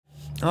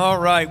All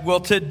right. Well,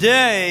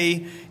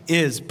 today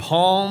is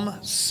Palm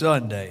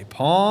Sunday.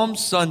 Palm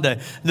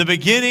Sunday, the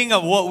beginning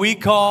of what we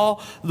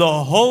call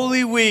the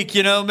Holy Week.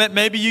 You know,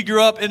 maybe you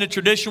grew up in a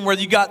tradition where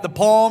you got the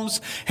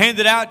palms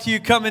handed out to you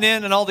coming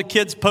in and all the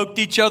kids poked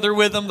each other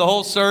with them the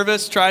whole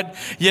service.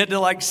 You had to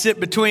like sit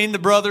between the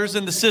brothers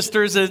and the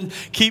sisters and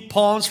keep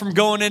palms from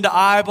going into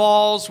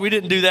eyeballs. We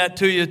didn't do that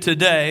to you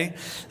today,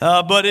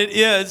 but it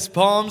is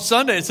Palm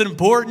Sunday. It's an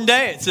important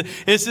day.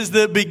 This is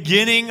the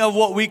beginning of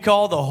what we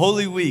call the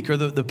Holy Week or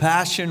the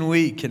Passion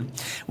Week. And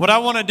what I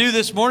want to do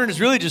this morning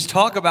is really just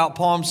talk about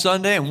Palm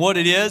Sunday and what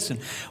it is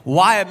and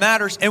why it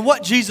matters and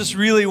what Jesus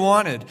really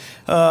wanted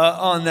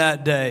on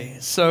that day.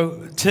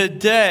 So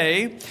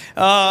today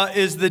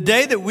is the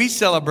day that we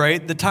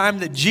celebrate the time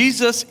that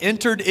Jesus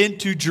entered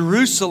into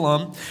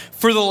Jerusalem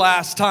for the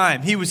last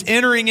time. He was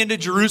entering into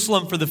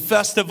Jerusalem for the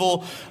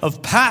festival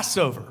of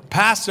Passover.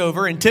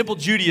 Passover in Temple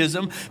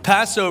Judaism,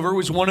 Passover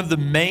was one of the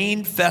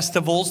main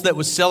festivals that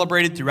was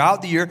celebrated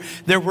throughout the year.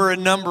 There were a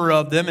number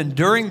of them, and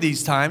during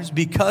these times,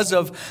 because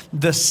of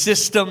the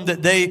system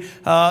that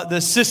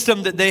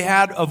they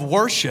had of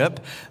worship,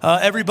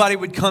 everybody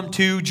would come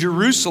to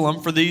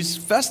Jerusalem for these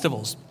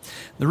festivals.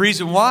 The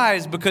reason why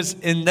is because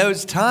in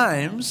those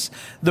times,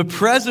 the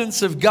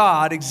presence of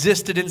God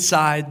existed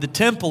inside the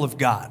temple of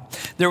God.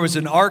 There was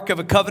an Ark of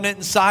a Covenant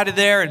inside of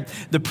there, and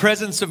the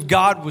presence of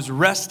God was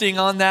resting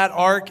on that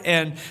Ark.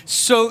 And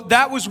so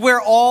that was where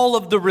all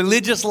of the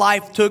religious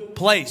life took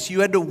place.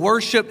 You had to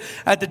worship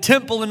at the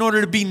temple in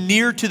order to be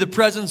near to the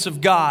presence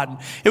of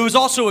God. It was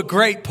also a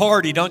great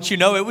party, don't you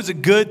know? It was a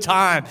good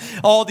time.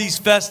 All these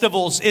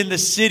festivals in the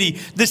city.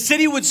 The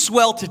city would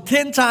swell to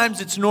 10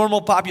 times its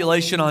normal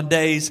population on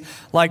days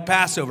like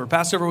Passover.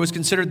 Passover was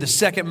considered the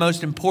second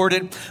most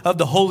important of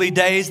the holy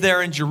days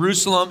there in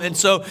Jerusalem. And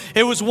so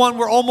it was one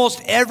where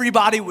almost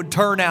everybody would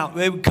turn out.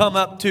 They would come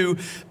up to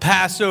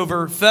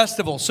Passover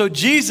festival. So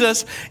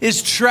Jesus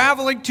is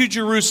traveling to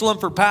Jerusalem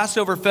for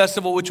Passover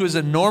festival, which was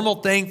a normal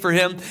thing for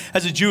him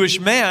as a Jewish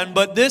man.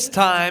 But this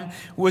time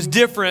was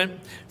different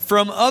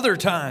from other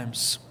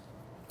times.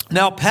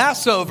 Now,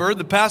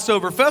 the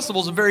Passover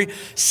festival is a very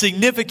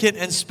significant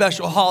and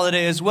special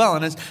holiday as well.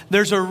 And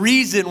there's a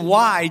reason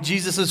why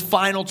Jesus'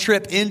 final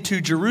trip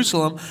into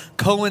Jerusalem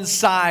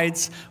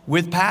coincides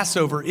with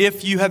Passover.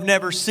 If you have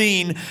never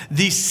seen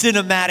the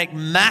cinematic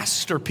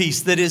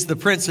masterpiece that is The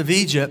Prince of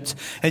Egypt,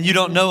 and you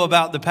don't know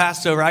about the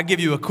Passover, I'll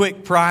give you a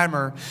quick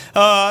primer.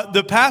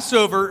 The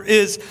Passover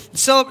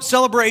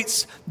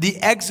celebrates the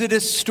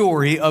Exodus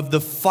story of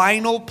the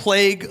final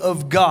plague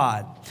of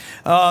God.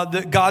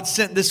 That God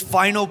sent this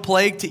final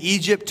plague to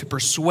Egypt to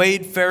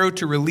persuade Pharaoh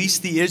to release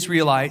the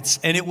Israelites.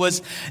 And it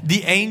was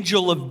the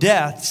angel of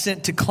death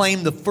sent to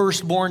claim the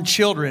firstborn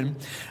children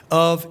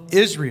of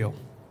Israel.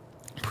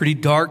 Pretty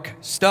dark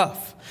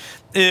stuff.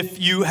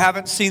 If you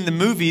haven't seen the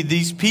movie,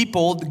 these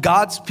people,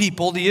 God's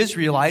people, the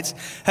Israelites,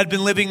 had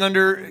been living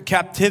under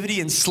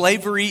captivity and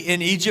slavery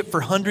in Egypt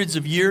for hundreds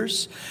of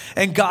years.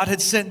 And God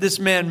had sent this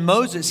man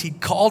Moses. He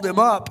called him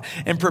up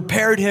and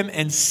prepared him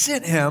and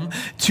sent him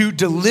to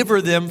deliver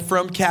them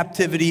from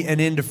captivity and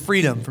into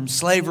freedom, from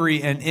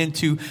slavery and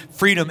into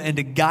freedom, and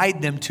to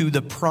guide them to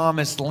the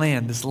promised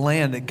land, this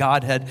land that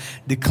God had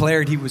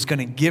declared he was going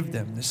to give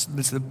them. This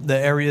is the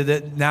area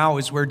that now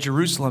is where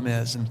Jerusalem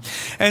is.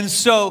 And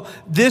so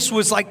this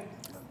was like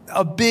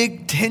a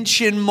big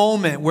tension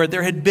moment where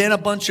there had been a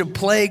bunch of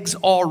plagues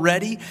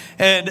already.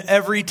 And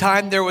every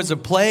time there was a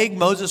plague,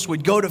 Moses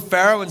would go to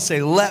Pharaoh and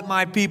say, "Let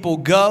my people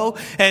go."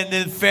 And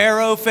then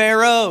Pharaoh,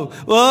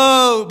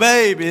 "Whoa,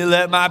 baby,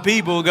 let my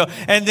people go."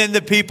 And then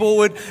the people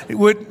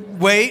would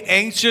wait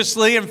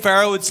anxiously, and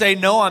Pharaoh would say,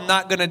 "No, I'm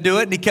not going to do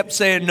it." And he kept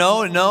saying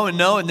no and no and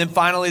no. And then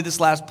finally this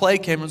last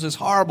plague came. It was this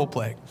horrible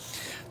plague,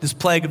 this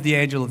plague of the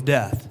angel of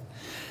death.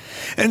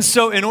 And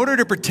so in order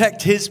to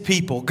protect his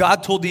people,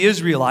 God told the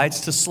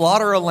Israelites to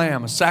slaughter a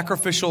lamb, a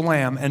sacrificial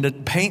lamb, and to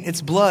paint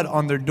its blood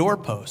on their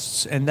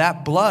doorposts. And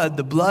that blood,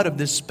 the blood of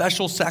this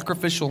special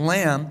sacrificial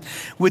lamb,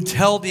 would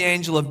tell the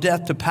angel of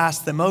death to pass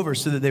them over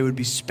so that they would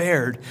be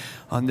spared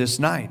on this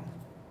night.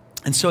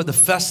 And so at the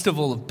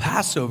festival of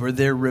Passover,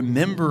 they're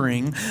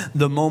remembering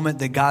the moment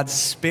that God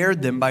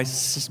spared them by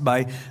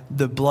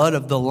the blood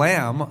of the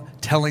lamb,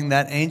 telling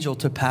that angel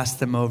to pass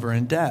them over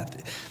in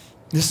death.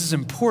 This is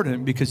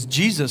important because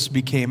Jesus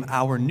became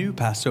our new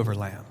Passover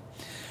lamb.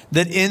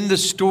 That in the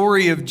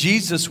story of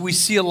Jesus, we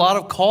see a lot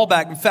of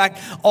callback. In fact,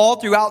 all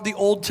throughout the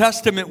Old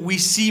Testament, we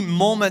see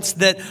moments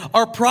that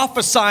are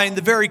prophesying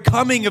the very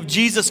coming of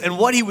Jesus and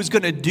what he was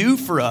going to do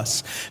for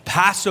us.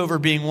 Passover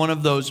being one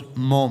of those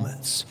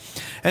moments.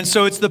 And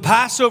so it's the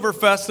Passover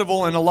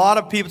festival, and a lot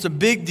of people, it's a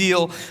big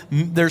deal.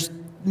 There's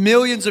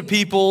millions of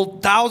people,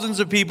 thousands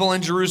of people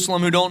in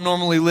Jerusalem who don't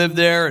normally live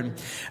there. And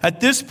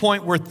at this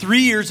point, we're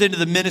 3 years into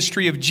the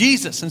ministry of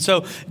Jesus. And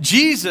so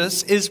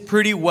Jesus is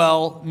pretty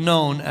well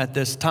known at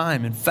this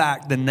time. In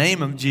fact, the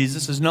name of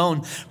Jesus is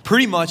known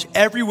pretty much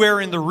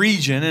everywhere in the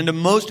region, and to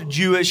most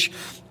Jewish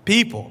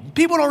people.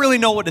 People don't really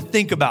know what to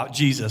think about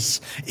Jesus.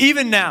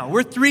 Even now,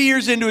 we're 3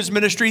 years into his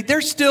ministry.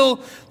 They're still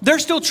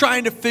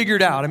trying to figure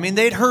it out. I mean,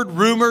 they'd heard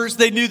rumors.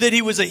 They knew that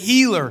he was a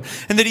healer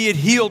and that he had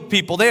healed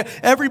people.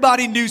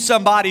 Everybody knew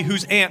somebody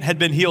whose aunt had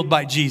been healed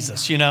by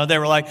Jesus. You know, they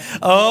were like,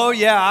 oh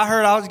yeah, I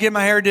heard I was getting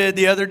my hair did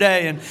the other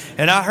day.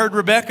 And I heard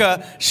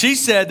Rebecca, she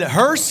said that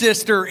her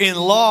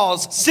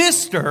sister-in-law's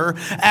sister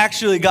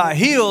actually got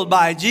healed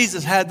by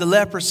Jesus, had the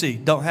leprosy.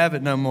 Don't have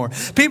it no more.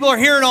 People are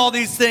hearing all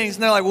these things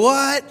and they're like,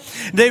 what?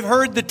 They've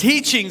heard the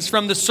teachings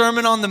from the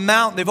Sermon on the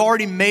Mount. They've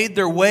already made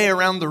their way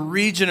around the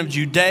region of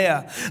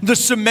Judea. The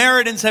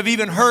Samaritans have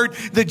even heard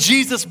that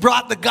Jesus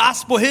brought the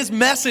gospel, his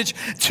message,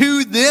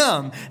 to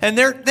them. And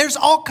there's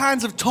all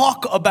kinds of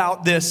talk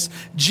about this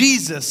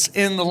Jesus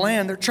in the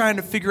land. They're trying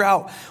to figure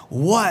out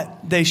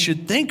what they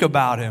should think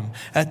about him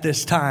at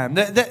this time.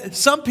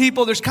 Some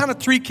people, there's kind of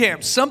three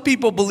camps. Some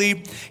people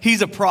believe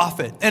he's a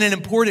prophet and an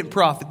important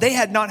prophet. They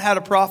had not had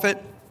a prophet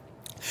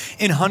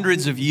in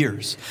hundreds of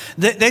years.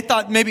 They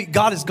thought maybe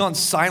God has gone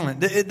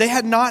silent. They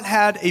had not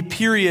had a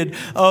period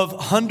of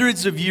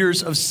hundreds of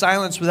years of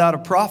silence without a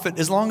prophet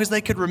as long as they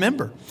could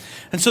remember.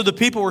 And so the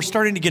people were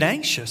starting to get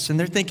anxious, and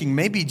they're thinking,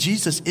 maybe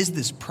Jesus is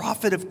this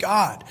prophet of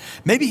God.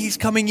 Maybe he's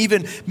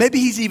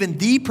even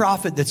the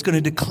prophet that's going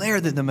to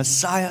declare that the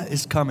Messiah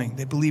is coming.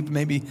 They believed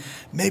maybe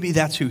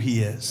that's who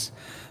he is.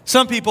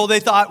 Some people,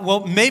 they thought,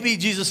 well, maybe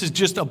Jesus is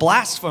just a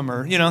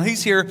blasphemer. You know,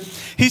 he's here,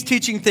 he's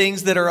teaching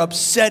things that are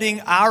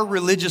upsetting our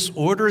religious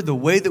order, the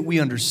way that we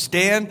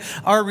understand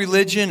our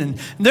religion. And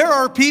there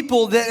are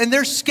people and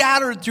they're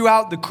scattered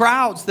throughout the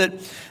crowds, that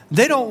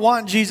they don't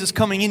want Jesus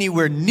coming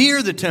anywhere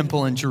near the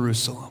temple in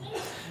Jerusalem.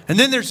 And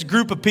then there's a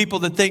group of people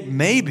that think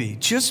maybe,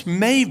 just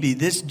maybe,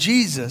 this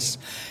Jesus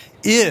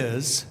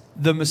is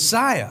the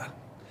Messiah.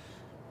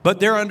 But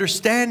their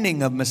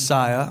understanding of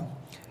Messiah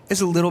is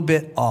a little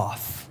bit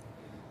off.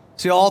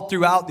 See, all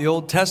throughout the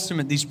Old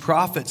Testament, these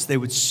prophets, they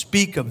would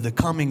speak of the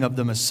coming of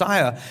the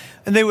Messiah.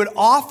 And they would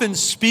often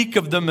speak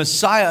of the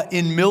Messiah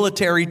in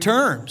military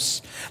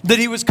terms. That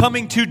he was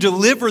coming to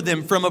deliver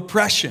them from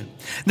oppression.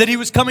 That he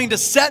was coming to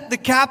set the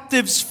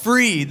captives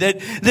free.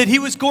 That he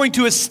was going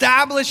to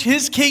establish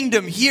his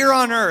kingdom here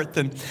on earth.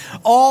 And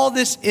all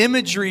this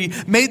imagery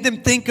made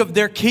them think of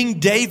their King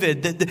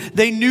David. That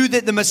they knew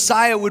that the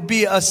Messiah would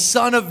be a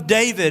son of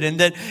David. And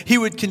that he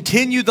would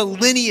continue the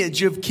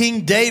lineage of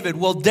King David.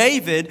 Well,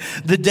 David,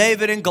 the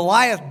David and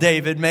Goliath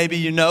David, maybe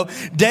you know,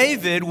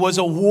 David was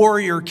a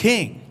warrior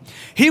king.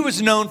 He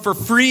was known for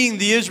freeing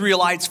the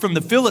Israelites from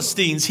the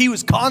Philistines. He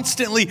was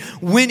constantly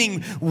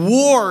winning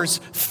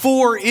wars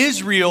for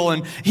Israel.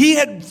 And he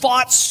had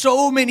fought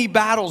so many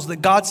battles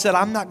that God said,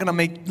 I'm not going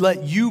to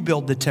let you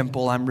build the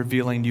temple I'm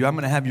revealing to you. I'm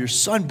going to have your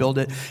son build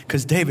it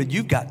because, David,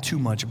 you've got too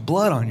much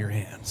blood on your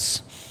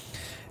hands.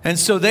 And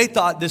so they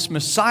thought this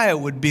Messiah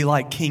would be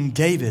like King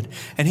David.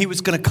 And he was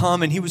going to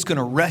come and he was going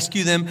to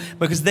rescue them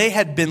because they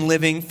had been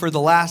living for the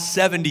last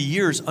 70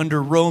 years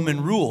under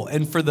Roman rule.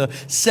 And for the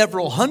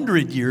several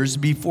hundred years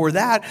before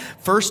that,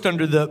 first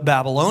under the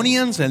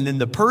Babylonians and then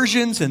the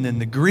Persians and then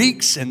the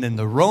Greeks and then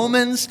the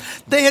Romans,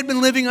 they had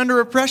been living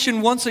under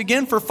oppression once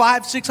again for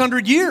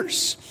 500-600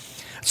 years.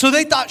 So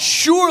they thought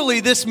surely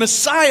this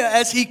Messiah,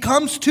 as he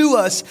comes to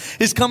us,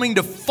 is coming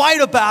to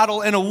fight a battle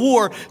and a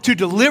war to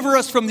deliver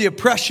us from the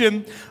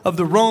oppression of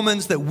the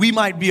Romans, that we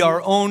might be our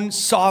own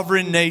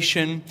sovereign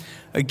nation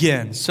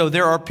again. So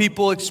there are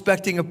people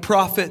expecting a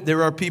prophet.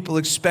 There are people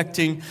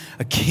expecting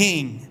a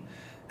king.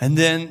 And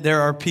then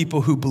there are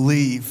people who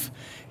believe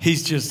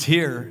he's just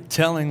here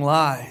telling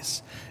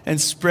lies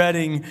and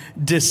spreading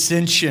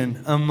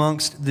dissension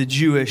amongst the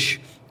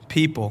Jewish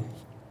people.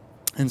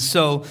 And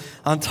so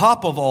on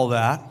top of all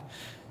that,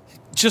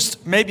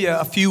 just maybe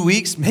a few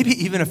weeks, maybe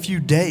even a few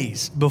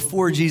days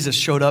before Jesus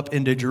showed up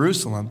into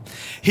Jerusalem,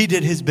 he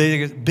did his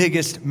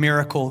biggest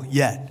miracle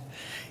yet.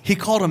 He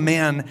called a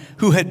man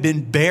who had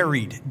been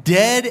buried,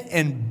 dead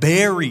and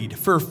buried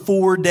for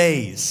 4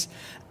 days,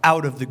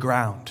 out of the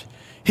ground.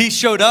 He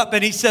showed up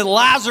and he said,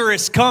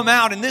 Lazarus, come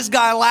out. And this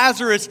guy,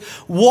 Lazarus,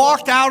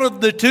 walked out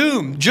of the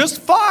tomb just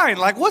fine.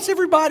 Like, what's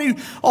everybody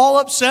all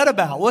upset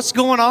about? What's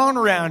going on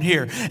around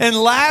here? And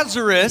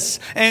Lazarus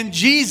and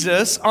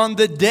Jesus, on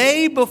the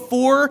day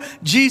before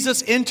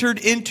Jesus entered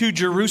into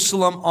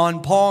Jerusalem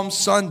on Palm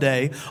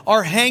Sunday,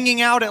 are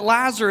hanging out at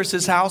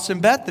Lazarus' house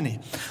in Bethany.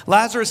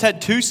 Lazarus had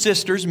two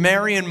sisters,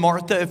 Mary and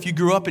Martha. If you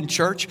grew up in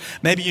church,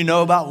 maybe you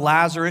know about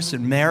Lazarus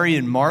and Mary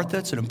and Martha.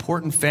 It's an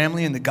important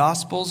family in the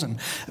Gospels and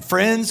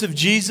friends of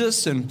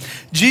Jesus. And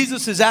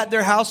Jesus is at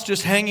their house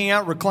just hanging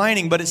out,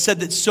 reclining. But it said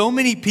that so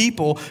many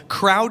people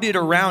crowded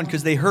around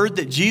because they heard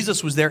that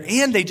Jesus was there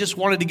and they just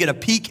wanted to get a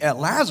peek at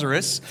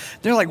Lazarus.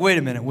 They're like, wait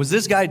a minute, was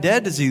this guy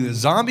dead? Is he a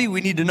zombie?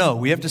 We need to know.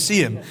 We have to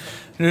see him.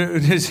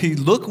 Does he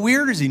look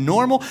weird? Is he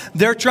normal?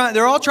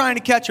 They're all trying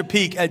to catch a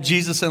peek at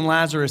Jesus and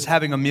Lazarus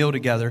having a meal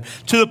together,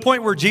 to the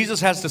point where Jesus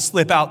has to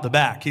slip out the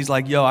back. He's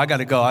like, yo, I got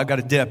to go. I got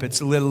to dip.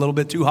 It's a little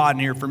bit too hot in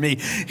here for me.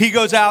 He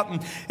goes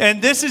out,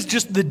 and this is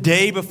just the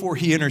day before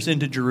he enters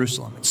into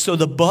Jerusalem. So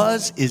the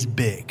buzz is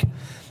big.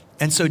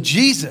 And so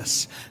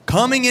Jesus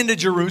coming into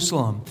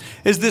Jerusalem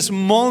is this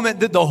moment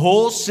that the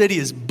whole city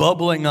is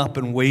bubbling up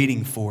and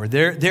waiting for.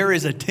 There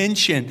is a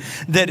tension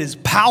that is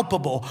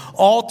palpable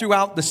all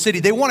throughout the city.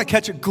 They want to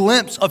catch a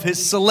glimpse of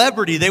his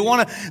celebrity. They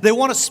want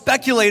to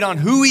speculate on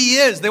who he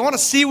is. They want to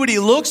see what he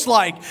looks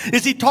like.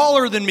 Is he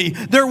taller than me?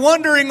 They're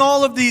wondering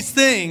all of these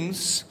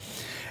things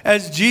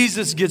as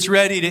Jesus gets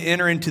ready to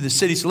enter into the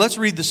city. So let's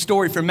read the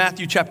story from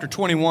Matthew chapter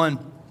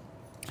 21.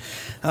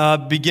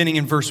 Beginning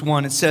in verse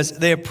 1, it says,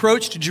 they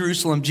approached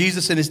Jerusalem,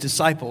 Jesus and his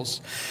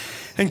disciples,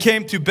 and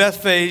came to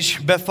Bethphage,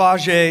 on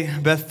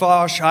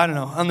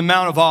the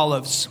Mount of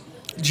Olives.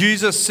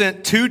 Jesus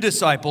sent 2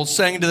 disciples,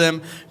 saying to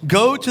them,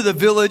 go to the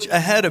village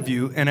ahead of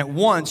you, and at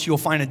once you'll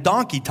find a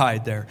donkey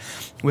tied there,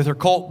 with her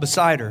colt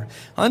beside her.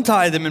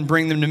 Untie them and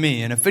bring them to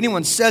me. And if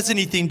anyone says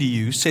anything to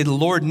you, say the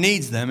Lord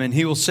needs them, and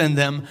he will send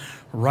them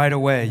right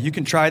away. You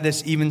can try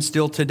this even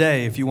still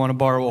today if you want to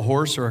borrow a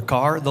horse or a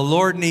car. The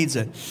Lord needs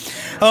it.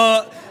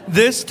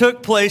 This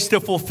took place to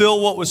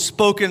fulfill what was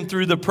spoken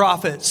through the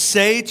prophet.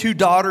 Say to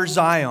daughter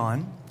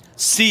Zion,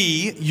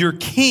 see, your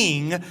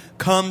king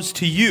comes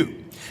to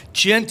you,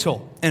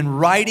 gentle and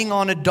riding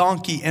on a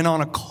donkey and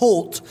on a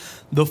colt,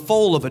 the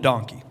foal of a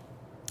donkey.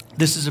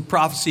 This is a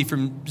prophecy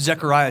from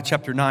Zechariah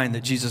chapter 9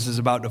 that Jesus is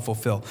about to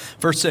fulfill.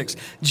 Verse 6,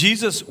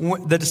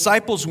 the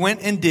disciples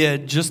went and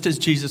did just as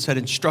Jesus had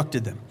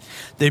instructed them.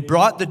 They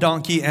brought the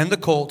donkey and the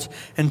colt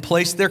and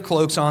placed their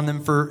cloaks on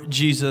them for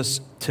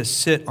Jesus to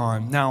sit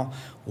on. Now,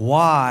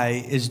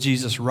 why is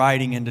Jesus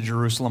riding into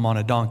Jerusalem on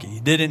a donkey?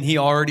 Didn't he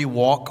already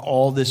walk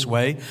all this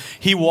way?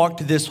 He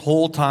walked this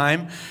whole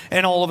time,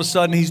 and all of a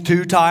sudden he's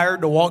too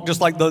tired to walk just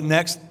like the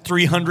next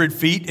 300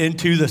 feet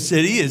into the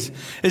city. Is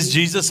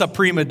Jesus a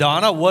prima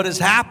donna? What is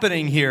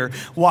happening here?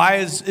 Why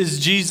is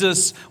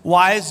Jesus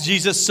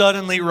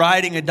suddenly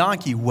riding a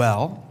donkey?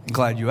 Well, I'm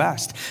glad you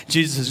asked.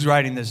 Jesus is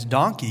riding this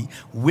donkey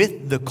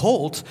with the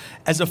colt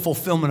as a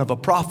fulfillment of a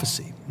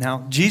prophecy.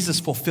 Now,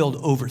 Jesus fulfilled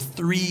over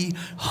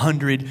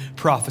 300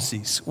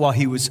 prophecies while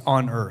he was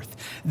on earth.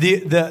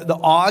 The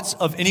odds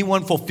of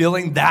anyone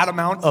fulfilling that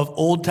amount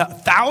of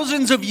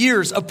thousands of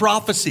years of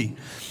prophecy,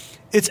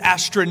 it's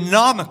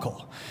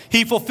astronomical.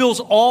 He fulfills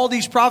all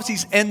these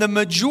prophecies, and the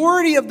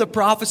majority of the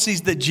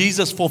prophecies that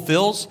Jesus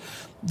fulfills,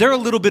 they're a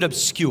little bit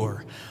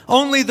obscure.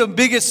 Only the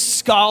biggest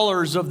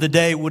scholars of the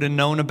day would have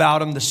known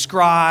about him, the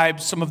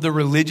scribes, some of the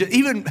religious,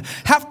 even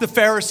half the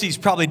Pharisees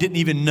probably didn't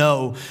even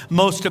know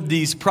most of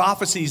these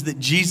prophecies that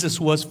Jesus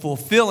was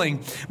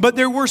fulfilling. But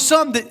there were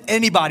some that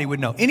anybody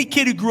would know. Any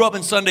kid who grew up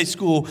in Sunday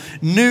school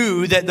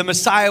knew that the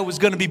Messiah was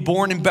going to be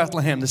born in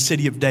Bethlehem, the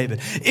city of David.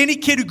 Any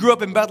kid who grew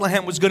up in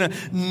Bethlehem was going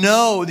to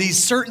know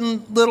these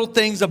certain little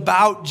things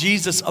about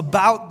Jesus,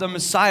 about the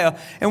Messiah.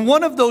 And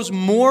one of those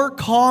more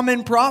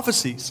common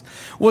prophecies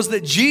was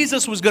that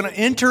Jesus was going to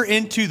enter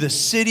into the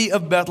city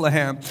of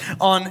Bethlehem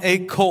on a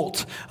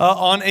colt,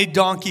 on a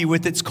donkey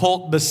with its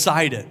colt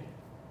beside it.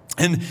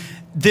 And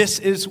this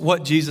is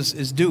what Jesus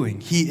is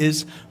doing. He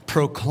is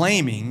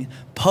proclaiming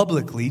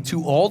publicly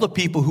to all the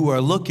people who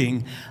are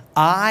looking,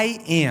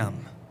 I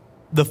am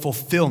the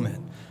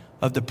fulfillment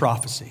of the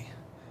prophecy.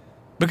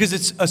 Because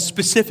it's a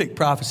specific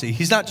prophecy.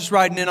 He's not just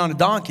riding in on a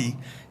donkey.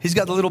 He's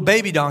got the little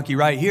baby donkey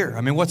right here.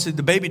 I mean, what's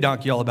the baby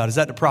donkey all about? Is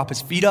that to prop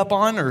his feet up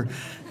on? Or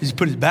does he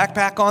put his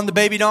backpack on the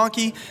baby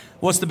donkey?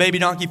 What's the baby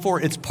donkey for?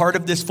 It's part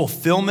of this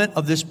fulfillment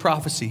of this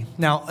prophecy.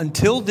 Now,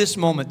 until this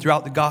moment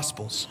throughout the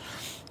Gospels,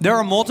 there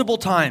are multiple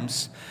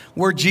times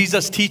where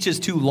Jesus teaches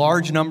to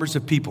large numbers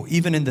of people,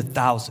 even in the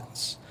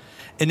thousands.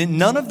 And in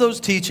none of those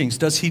teachings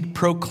does he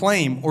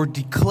proclaim or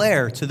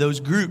declare to those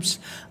groups,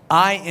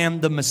 I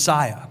am the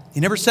Messiah. He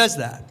never says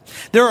that.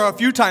 There are a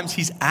few times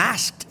he's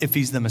asked if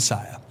he's the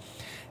Messiah.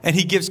 And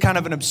he gives kind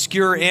of an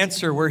obscure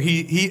answer where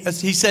he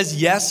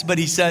says yes, but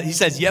he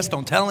says yes,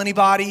 don't tell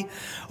anybody.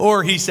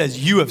 Or he says,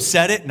 you have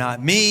said it,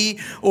 not me.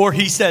 Or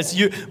he says,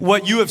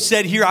 what you have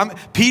said here,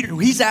 Peter.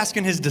 He's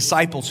asking his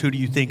disciples, who do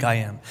you think I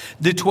am?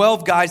 The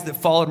 12 guys that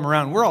followed him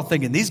around, we're all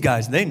thinking these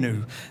guys, they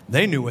knew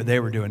what they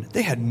were doing.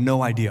 They had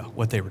no idea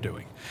what they were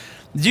doing.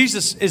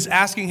 Jesus is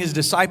asking his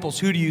disciples,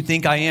 who do you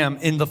think I am,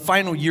 in the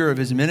final year of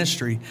his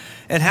ministry.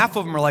 And half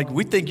of them are like,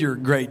 we think you're a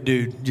great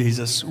dude,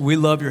 Jesus. We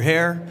love your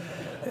hair.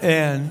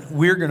 And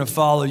we're going to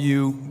follow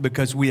you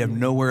because we have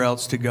nowhere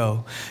else to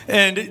go.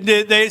 And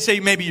they say,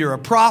 maybe you're a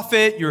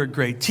prophet, you're a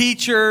great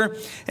teacher.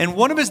 And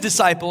one of his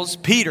disciples,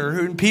 Peter,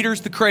 who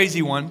Peter's the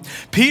crazy one,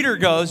 Peter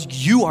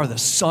goes, you are the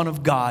Son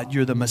of God,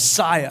 you're the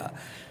Messiah.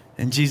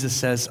 And Jesus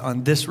says,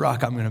 on this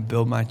rock I'm going to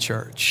build my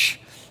church,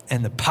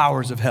 and the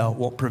powers of hell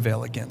won't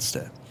prevail against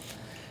it.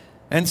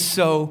 And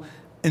so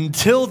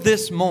until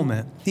this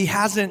moment, he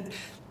hasn't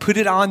put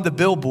it on the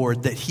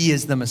billboard that he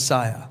is the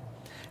Messiah.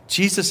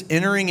 Jesus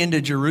entering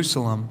into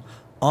Jerusalem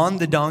on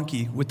the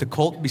donkey with the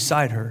colt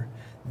beside her,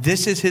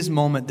 this is his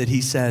moment that he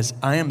says,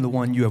 I am the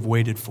one you have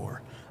waited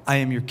for. I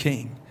am your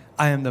king.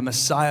 I am the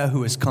Messiah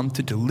who has come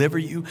to deliver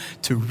you,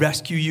 to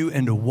rescue you,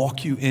 and to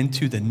walk you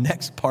into the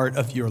next part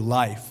of your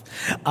life.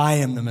 I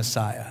am the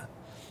Messiah.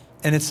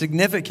 And it's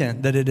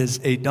significant that it is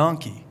a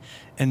donkey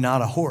and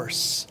not a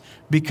horse.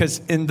 Because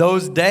in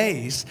those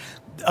days,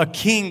 a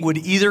king would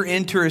either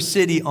enter a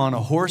city on a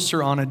horse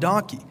or on a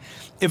donkey.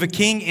 If a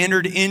king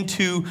entered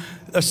into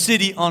a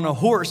city on a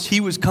horse, he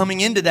was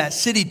coming into that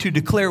city to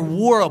declare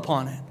war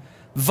upon it.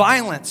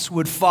 Violence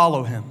would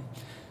follow him.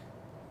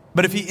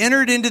 But if he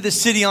entered into the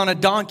city on a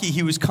donkey,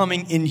 he was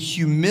coming in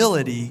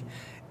humility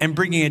and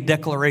bringing a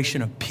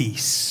declaration of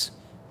peace.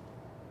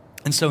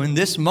 And so in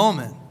this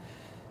moment,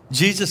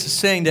 Jesus is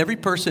saying to every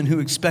person who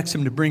expects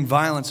him to bring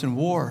violence and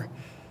war,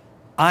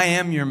 I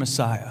am your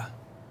Messiah,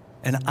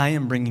 and I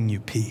am bringing you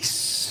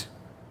peace.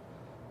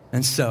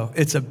 And so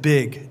it's a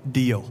big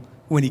deal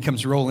when he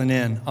comes rolling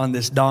in on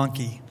this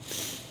donkey.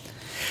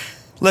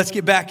 Let's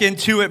get back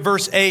into it.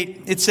 Verse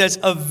 8, it says,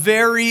 a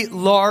very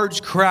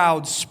large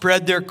crowd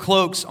spread their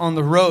cloaks on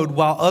the road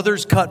while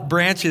others cut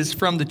branches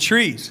from the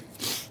trees.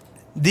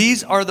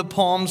 These are the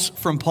palms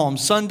from Palm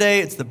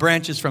Sunday. It's the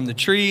branches from the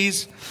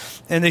trees.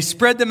 And they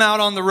spread them out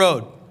on the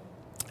road.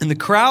 And the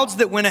crowds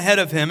that went ahead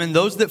of him and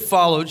those that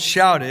followed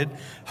shouted,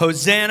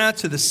 Hosanna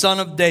to the Son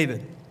of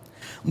David.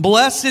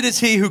 Blessed is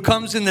he who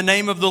comes in the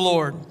name of the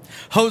Lord.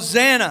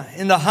 Hosanna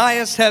in the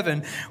highest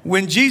heaven.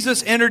 When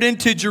Jesus entered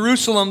into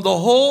Jerusalem, the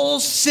whole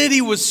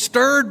city was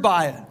stirred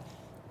by it.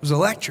 It was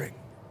electric.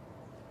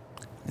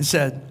 It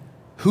said,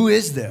 who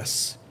is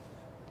this?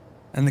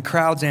 And the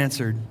crowds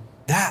answered,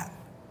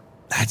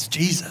 that's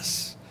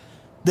Jesus.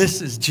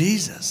 This is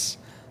Jesus,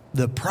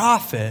 the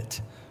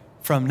prophet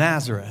from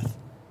Nazareth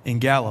in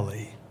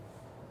Galilee.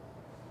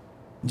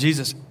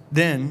 Jesus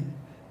then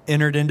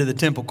entered into the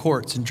temple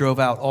courts and drove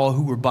out all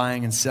who were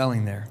buying and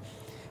selling there.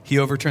 He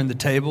overturned the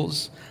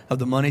tables of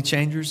the money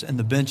changers and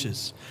the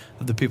benches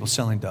of the people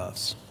selling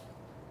doves.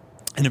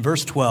 And in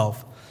verse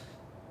 12,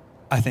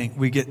 I think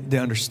we get the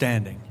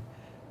understanding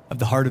of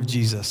the heart of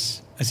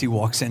Jesus as he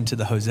walks into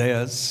the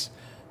hoseas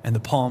and the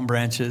palm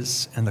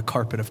branches and the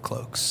carpet of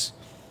cloaks.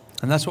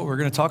 And that's what we're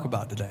going to talk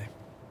about today.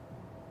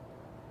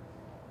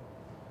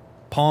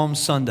 Palm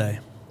Sunday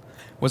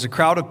was a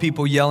crowd of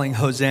people yelling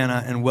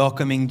Hosanna and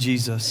welcoming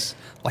Jesus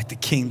like the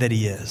king that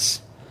he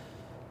is.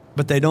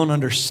 But they don't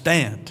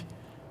understand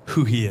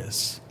who he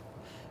is.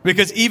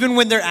 Because even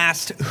when they're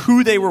asked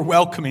who they were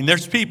welcoming,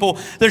 there's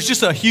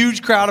just a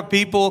huge crowd of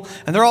people,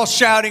 and they're all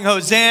shouting,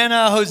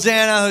 Hosanna,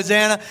 Hosanna,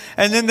 Hosanna.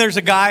 And then there's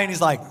a guy, and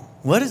he's like,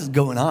 what is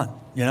going on?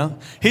 You know,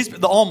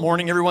 all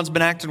morning, everyone's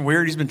been acting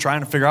weird. He's been trying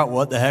to figure out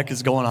what the heck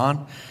is going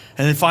on.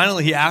 And then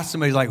finally he asks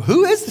somebody, he's like,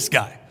 who is this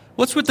guy?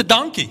 What's with the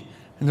donkey?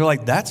 And they're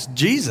like, that's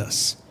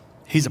Jesus.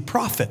 He's a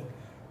prophet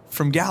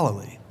from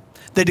Galilee.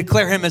 They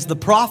declare him as the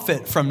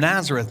prophet from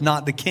Nazareth,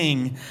 not the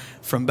king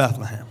from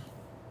Bethlehem.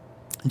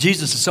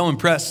 Jesus is so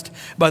impressed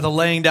by the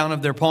laying down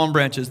of their palm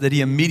branches that he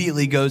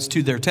immediately goes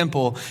to their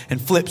temple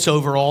and flips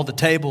over all the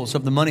tables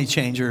of the money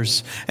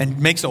changers and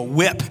makes a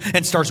whip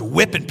and starts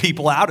whipping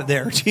people out of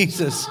there.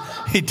 Jesus,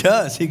 he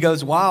does. He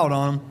goes wild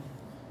on them.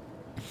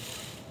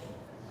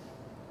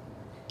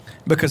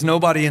 Because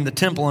nobody in the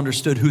temple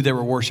understood who they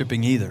were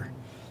worshiping either.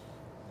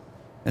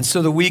 And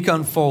so the week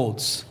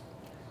unfolds.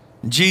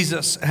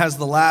 Jesus has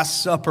the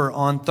Last Supper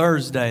on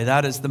Thursday.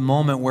 That is the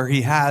moment where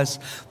he has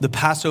the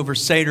Passover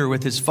Seder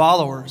with his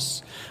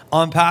followers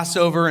on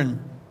Passover. And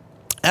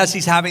as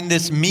he's having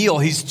this meal,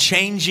 he's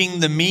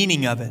changing the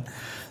meaning of it.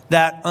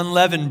 That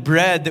unleavened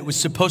bread that was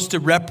supposed to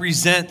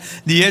represent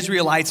the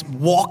Israelites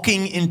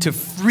walking into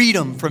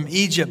freedom from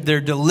Egypt,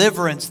 their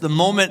deliverance, the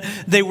moment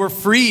they were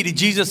freed.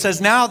 Jesus says,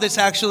 now this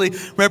actually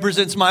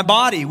represents my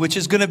body, which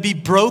is going to be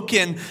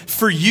broken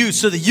for you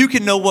so that you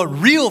can know what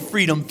real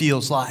freedom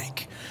feels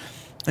like.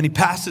 And he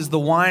passes the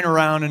wine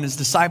around and his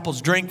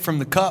disciples drink from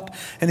the cup.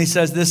 And he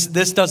says,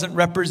 this doesn't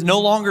represent, no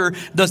longer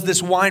does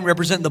this wine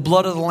represent the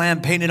blood of the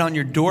Lamb painted on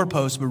your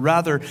doorpost, but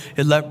rather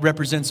it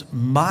represents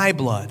my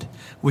blood,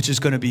 which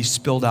is going to be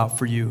spilled out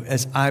for you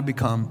as I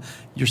become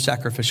your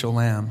sacrificial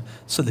lamb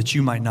so that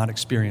you might not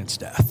experience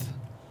death.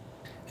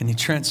 And he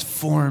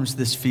transforms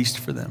this feast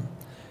for them.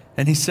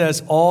 And he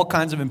says all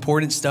kinds of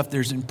important stuff.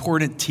 There's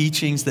important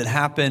teachings that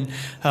happen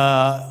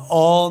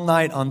all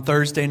night on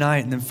Thursday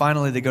night. And then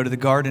finally they go to the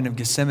Garden of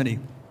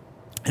Gethsemane.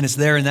 And it's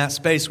there in that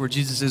space where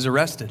Jesus is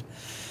arrested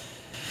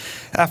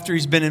after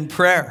he's been in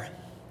prayer.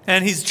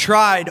 And he's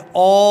tried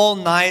all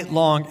night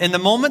long. And the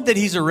moment that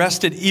he's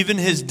arrested, even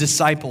his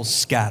disciples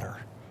scatter.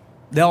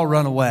 They all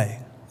run away.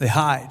 They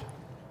hide.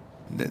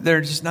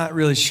 They're just not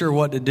really sure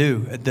what to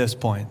do at this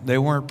point. They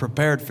weren't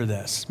prepared for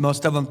this.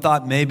 Most of them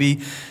thought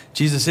maybe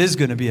Jesus is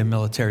going to be a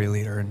military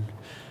leader. And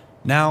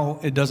now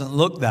it doesn't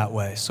look that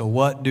way. So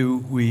what do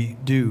we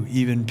do?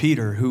 Even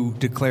Peter, who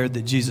declared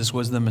that Jesus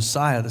was the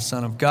Messiah, the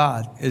Son of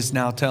God, is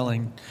now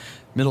telling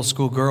middle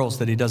school girls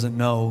that he doesn't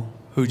know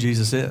who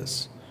Jesus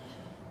is.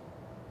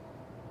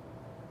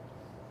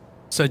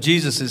 So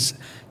Jesus is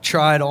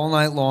tried all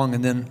night long,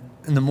 and then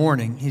in the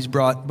morning, he's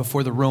brought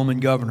before the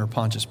Roman governor,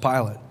 Pontius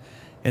Pilate.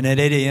 And at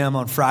 8 a.m.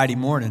 on Friday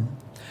morning,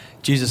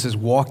 Jesus has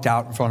walked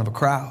out in front of a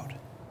crowd.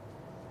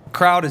 The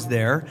crowd is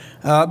there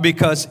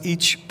because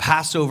each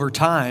Passover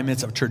time,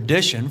 it's a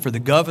tradition for the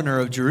governor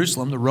of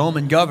Jerusalem, the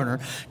Roman governor,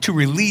 to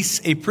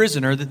release a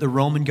prisoner that the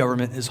Roman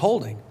government is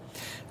holding.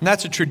 And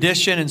that's a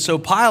tradition. And so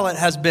Pilate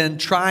has been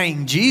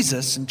trying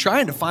Jesus and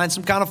trying to find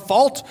some kind of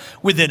fault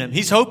within him.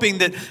 He's hoping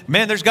that,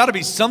 man, there's got to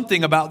be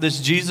something about this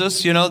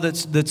Jesus,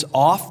 that's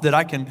off, that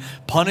I can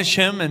punish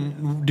him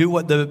and do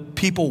what the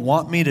people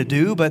want me to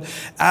do. But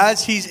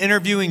as he's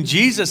interviewing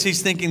Jesus,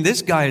 he's thinking,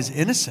 this guy is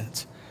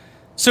innocent.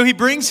 So he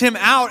brings him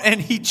out and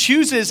he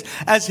chooses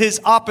as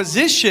his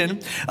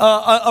opposition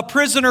a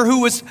prisoner who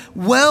was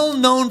well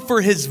known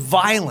for his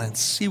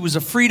violence. He was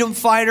a freedom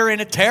fighter and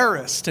a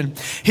terrorist. And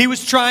he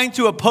was trying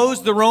to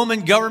oppose the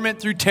Roman government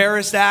through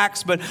terrorist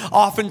acts, but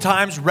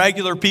oftentimes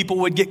regular people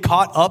would get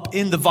caught up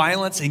in the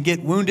violence and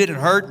get wounded and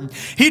hurt. And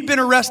he'd been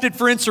arrested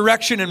for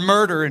insurrection and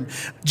murder. And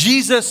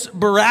Jesus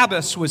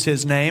Barabbas was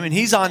his name. And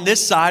he's on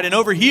this side. And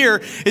over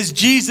here is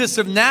Jesus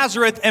of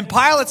Nazareth. And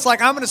Pilate's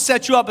like, I'm going to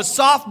set you up a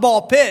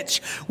softball pitch.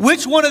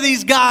 Which one of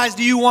these guys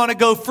do you want to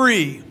go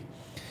free?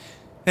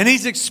 And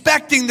he's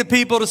expecting the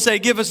people to say,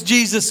 give us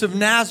Jesus of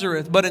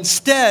Nazareth. But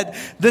instead,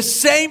 the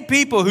same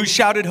people who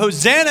shouted,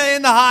 Hosanna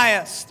in the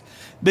highest,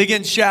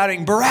 begin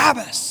shouting,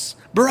 Barabbas,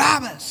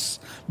 Barabbas,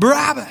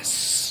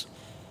 Barabbas.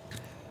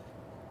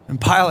 And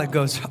Pilate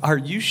goes, are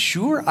you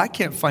sure? I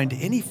can't find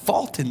any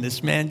fault in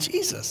this man,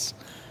 Jesus.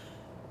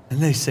 And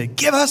they say,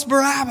 give us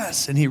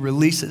Barabbas. And he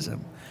releases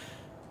him.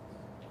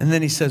 And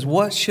then he says,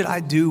 what should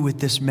I do with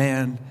this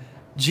man,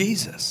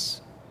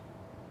 Jesus?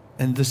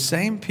 And the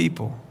same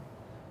people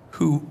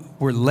who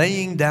were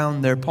laying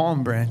down their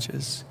palm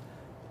branches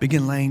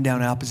begin laying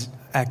down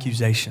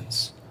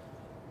accusations,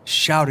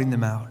 shouting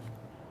them out.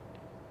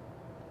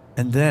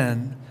 And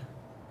then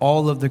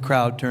all of the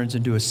crowd turns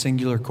into a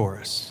singular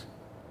chorus.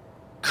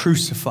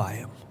 Crucify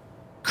him,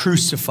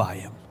 crucify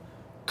him,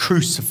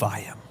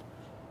 crucify him.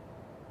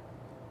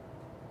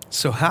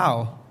 So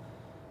how,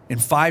 in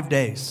 5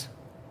 days,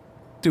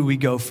 do we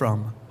go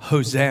from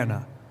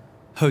Hosanna,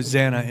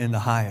 Hosanna in the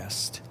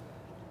highest,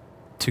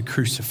 to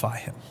crucify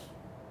him?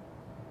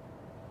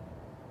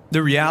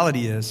 The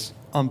reality is,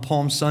 on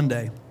Palm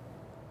Sunday,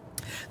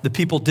 the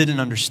people didn't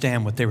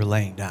understand what they were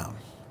laying down.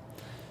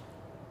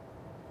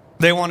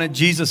 They wanted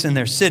Jesus in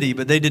their city,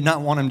 but they did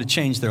not want him to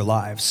change their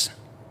lives.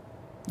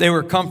 They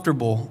were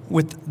comfortable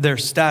with their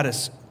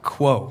status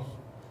quo.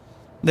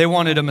 They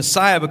wanted a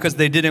Messiah because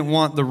they didn't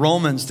want the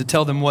Romans to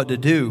tell them what to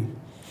do.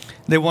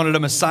 They wanted a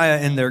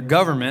Messiah in their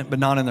government, but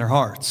not in their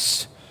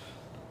hearts.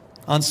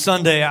 On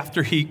Sunday,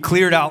 after he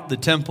cleared out the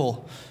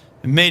temple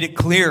and made it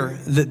clear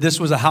that this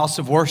was a house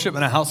of worship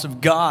and a house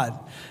of God,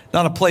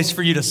 not a place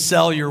for you to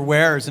sell your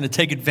wares and to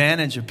take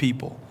advantage of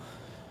people,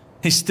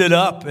 he stood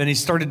up and he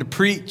started to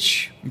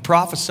preach and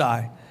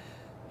prophesy.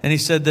 And he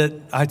said that,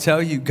 I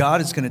tell you, God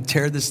is going to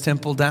tear this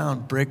temple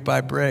down brick by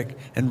brick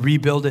and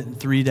rebuild it in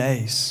 3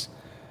 days.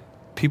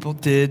 People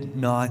did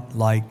not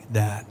like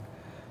that.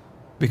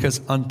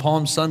 Because on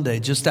Palm Sunday,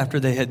 just after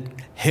they had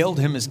hailed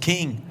him as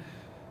king,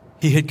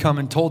 he had come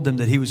and told them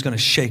that he was going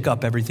to shake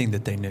up everything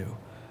that they knew.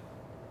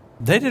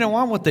 They didn't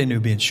want what they knew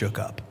being shook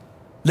up.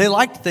 They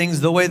liked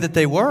things the way that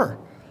they were.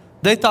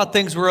 They thought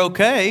things were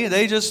okay.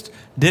 They just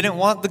didn't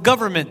want the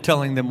government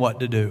telling them what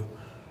to do.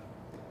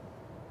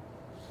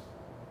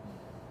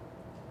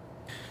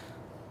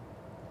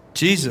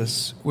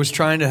 Jesus was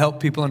trying to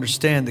help people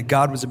understand that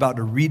God was about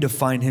to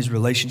redefine his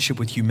relationship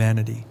with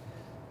humanity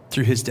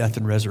through his death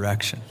and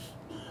resurrection.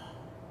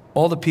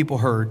 All the people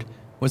heard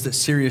was that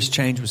serious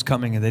change was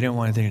coming and they didn't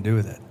want anything to do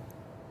with it.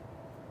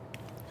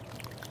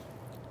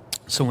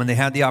 So when they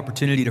had the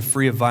opportunity to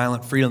free a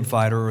violent freedom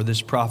fighter or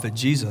this prophet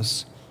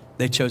Jesus,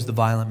 they chose the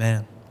violent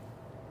man.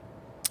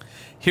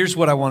 Here's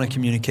what I want to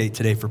communicate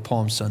today for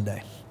Palm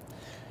Sunday.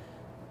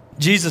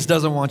 Jesus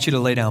doesn't want you to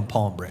lay down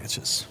palm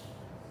branches.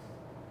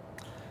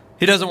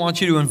 He doesn't want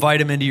you to invite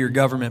him into your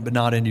government, but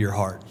not into your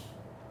heart.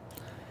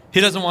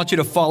 He doesn't want you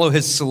to follow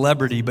his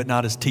celebrity, but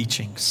not his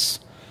teachings.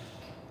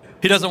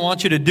 He doesn't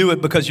want you to do it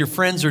because your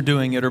friends are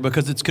doing it or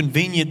because it's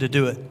convenient to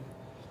do it.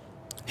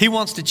 He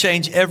wants to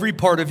change every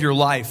part of your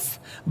life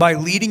by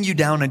leading you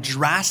down a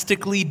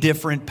drastically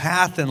different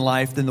path in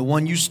life than the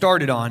one you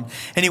started on.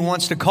 And he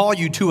wants to call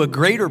you to a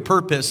greater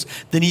purpose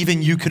than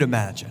even you could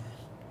imagine.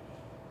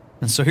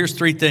 And so here's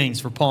 3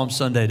 things for Palm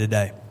Sunday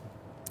today.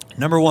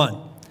 Number 1,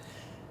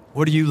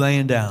 what are you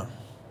laying down?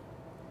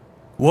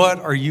 What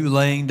are you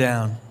laying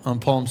down on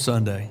Palm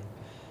Sunday?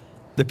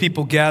 The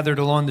people gathered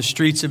along the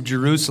streets of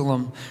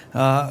Jerusalem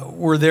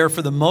were there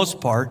for the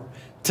most part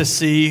to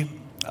see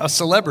a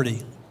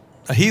celebrity,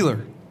 a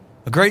healer,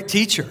 a great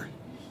teacher.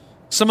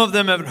 Some of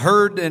them had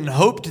heard and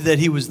hoped that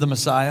he was the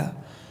Messiah,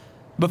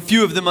 but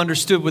few of them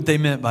understood what they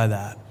meant by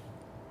that.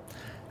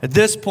 At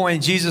this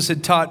point, Jesus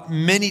had taught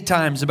many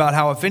times about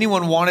how if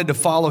anyone wanted to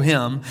follow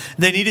him,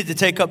 they needed to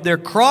take up their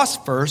cross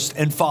first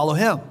and follow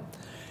him.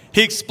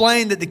 He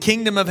explained that the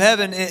kingdom of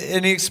heaven,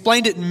 and he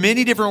explained it in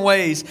many different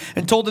ways,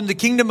 and told them the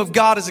kingdom of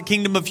God is a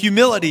kingdom of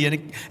humility,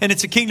 and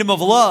it's a kingdom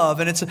of love,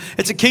 and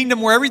it's a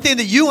kingdom where everything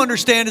that you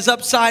understand is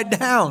upside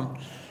down.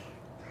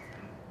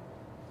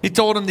 He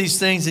told them these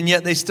things, and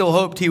yet they still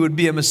hoped he would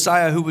be a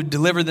Messiah who would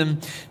deliver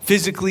them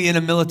physically in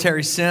a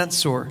military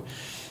sense, or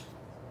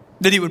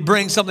that he would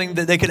bring something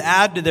that they could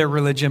add to their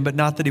religion, but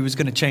not that he was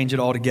going to change it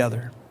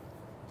altogether.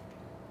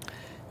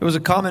 It was a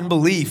common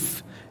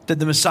belief that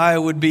the Messiah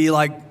would be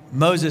like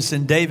Moses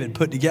and David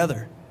put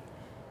together.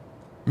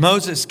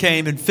 Moses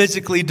came and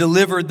physically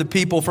delivered the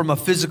people from a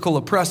physical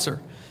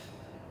oppressor.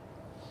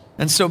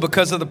 And so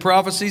because of the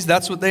prophecies,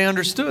 that's what they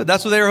understood.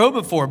 That's what they were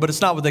hoping for, but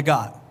it's not what they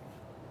got.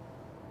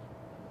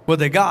 What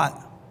they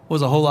got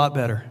was a whole lot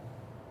better.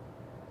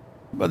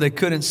 But they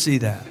couldn't see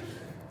that.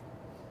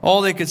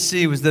 All they could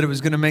see was that it was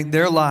going to make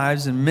their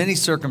lives in many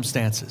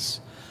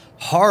circumstances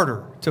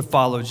harder to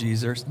follow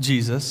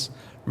Jesus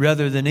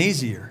rather than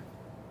easier.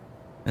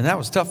 And that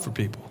was tough for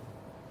people.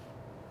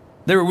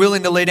 They were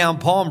willing to lay down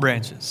palm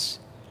branches.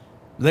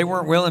 They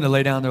weren't willing to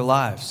lay down their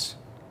lives.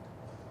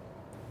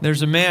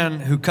 There's a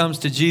man who comes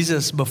to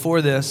Jesus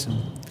before this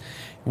and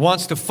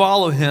wants to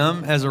follow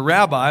him as a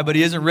rabbi, but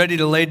he isn't ready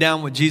to lay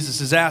down what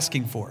Jesus is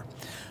asking for.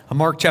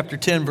 Mark chapter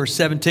 10, verse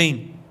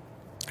 17.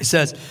 It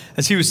says,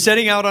 as he was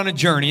setting out on a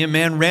journey, a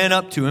man ran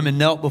up to him and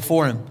knelt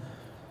before him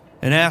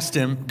and asked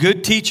him,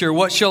 "Good teacher,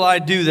 what shall I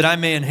do that I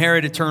may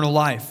inherit eternal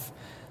life?"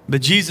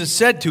 But Jesus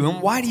said to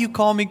him, "Why do you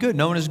call me good?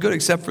 No one is good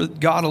except for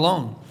God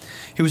alone."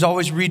 He was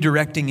always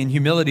redirecting in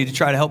humility to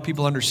try to help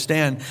people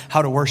understand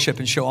how to worship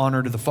and show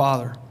honor to the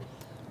Father.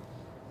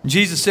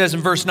 Jesus says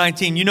in verse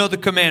 19, you know the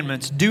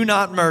commandments: do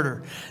not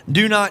murder,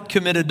 do not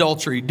commit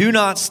adultery, do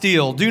not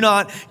steal, do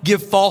not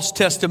give false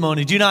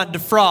testimony, do not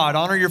defraud,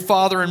 honor your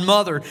father and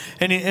mother.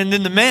 And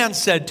then the man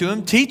said to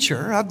him,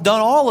 "Teacher, I've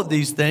done all of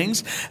these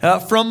things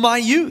from my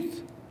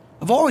youth.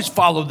 I've always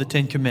followed the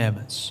 10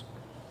 commandments."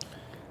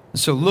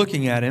 And so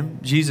looking at him,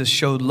 Jesus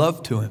showed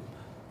love to him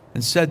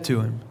and said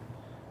to him,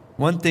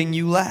 "One thing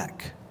you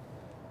lack.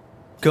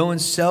 Go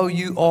and sell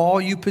you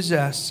all you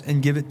possess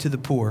and give it to the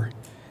poor,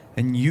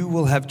 and you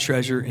will have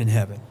treasure in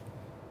heaven.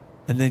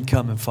 And then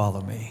come and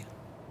follow me."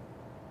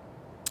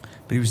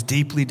 But he was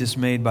deeply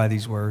dismayed by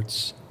these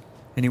words,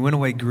 and he went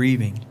away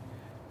grieving,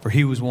 for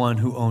he was one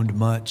who owned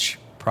much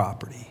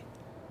property.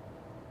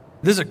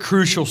 This is a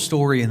crucial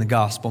story in the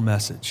gospel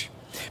message,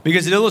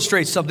 because it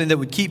illustrates something that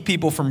would keep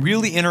people from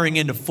really entering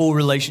into full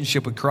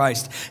relationship with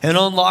Christ and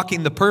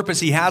unlocking the purpose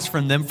he has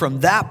from them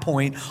from that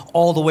point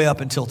all the way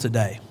up until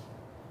today.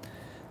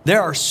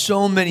 There are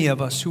so many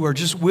of us who are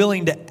just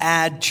willing to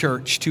add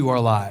church to our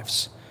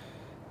lives.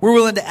 We're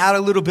willing to add a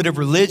little bit of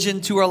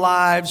religion to our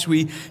lives.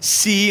 We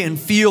see and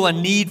feel a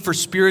need for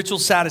spiritual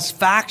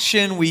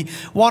satisfaction. We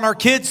want our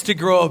kids to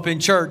grow up in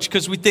church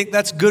because we think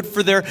that's good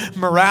for their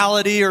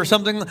morality or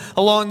something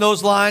along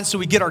those lines. So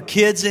we get our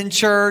kids in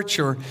church,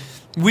 or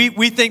we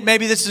think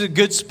maybe this is a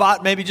good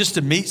spot maybe just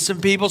to meet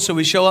some people, so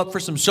we show up for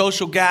some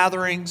social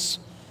gatherings.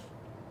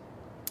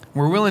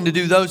 We're willing to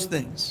do those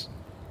things.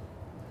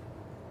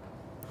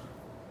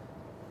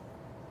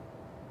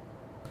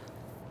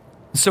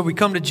 So we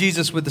come to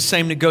Jesus with the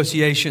same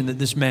negotiation that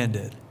this man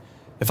did.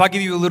 If I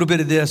give you a little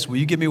bit of this, will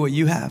you give me what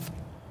you have?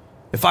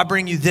 If I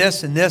bring you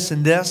this and this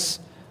and this,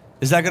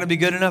 is that going to be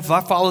good enough? If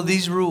I follow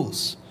these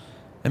rules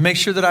and make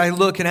sure that I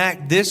look and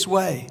act this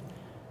way,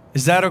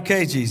 is that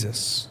okay,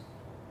 Jesus?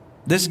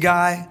 This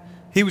guy,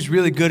 he was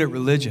really good at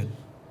religion,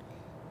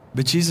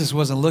 but Jesus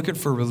wasn't looking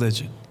for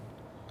religion.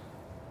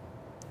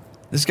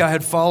 This guy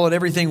had followed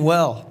everything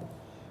well,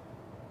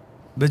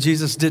 but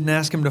Jesus didn't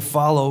ask him to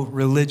follow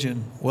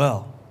religion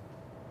well.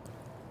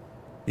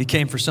 He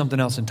came for something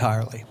else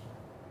entirely.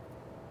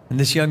 And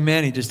this young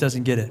man, he just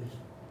doesn't get it.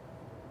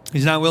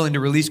 He's not willing to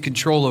release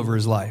control over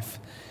his life.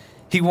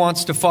 He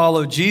wants to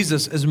follow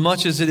Jesus as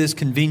much as it is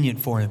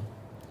convenient for him,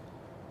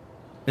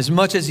 as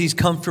much as he's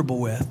comfortable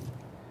with.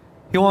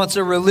 He wants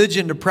a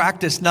religion to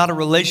practice, not a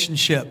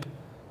relationship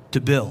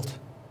to build.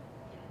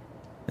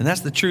 And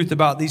that's the truth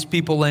about these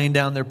people laying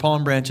down their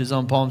palm branches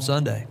on Palm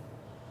Sunday.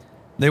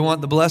 They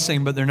want the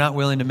blessing, but they're not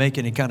willing to make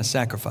any kind of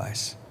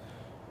sacrifice.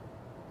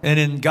 And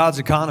in God's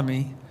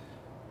economy,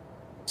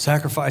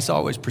 sacrifice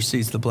always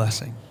precedes the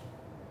blessing.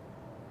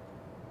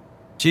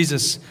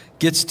 Jesus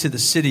gets to the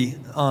city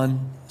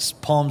on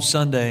Palm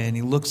Sunday and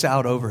he looks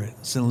out over it.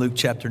 It's in Luke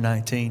chapter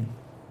 19.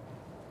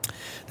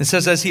 It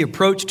says, as he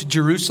approached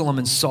Jerusalem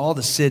and saw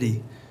the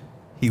city,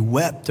 he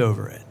wept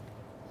over it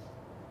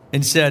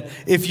and said,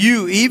 if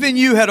you, even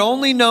you, had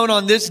only known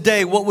on this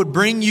day what would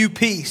bring you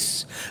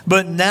peace,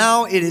 but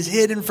now it is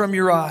hidden from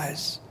your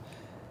eyes.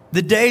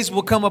 The days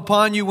will come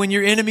upon you when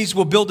your enemies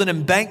will build an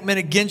embankment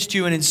against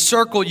you and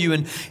encircle you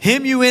and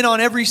hem you in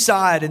on every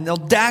side, and they'll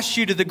dash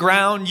you to the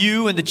ground,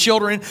 you and the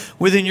children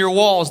within your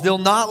walls. They'll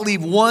not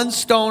leave one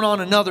stone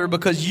on another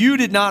because you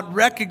did not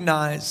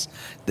recognize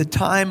the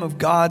time of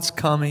God's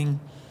coming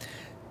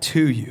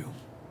to you.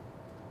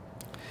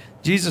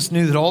 Jesus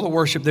knew that all the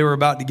worship they were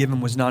about to give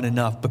him was not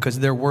enough because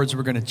their words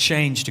were going to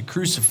change to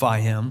crucify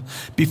him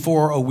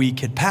before a week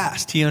had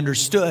passed. He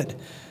understood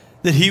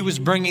that he was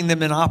bringing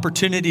them an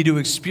opportunity to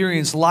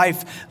experience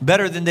life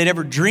better than they'd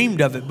ever dreamed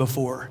of it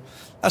before.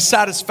 A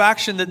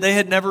satisfaction that they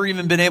had never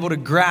even been able to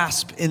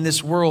grasp in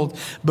this world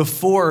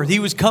before. He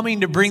was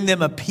coming to bring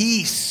them a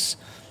peace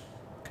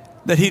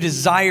that he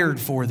desired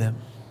for them,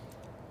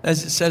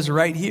 as it says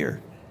right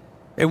here.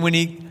 And when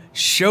he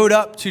showed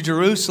up to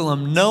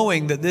Jerusalem,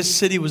 knowing that this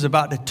city was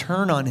about to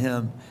turn on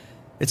him,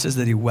 it says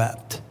that he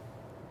wept.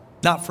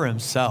 Not for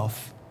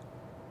himself,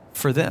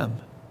 for them.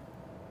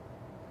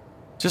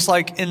 Just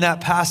like in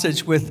that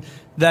passage with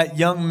that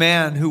young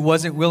man who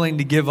wasn't willing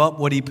to give up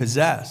what he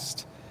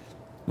possessed.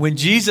 When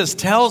Jesus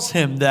tells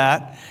him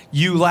that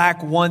you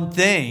lack one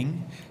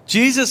thing,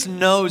 Jesus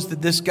knows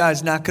that this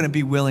guy's not going to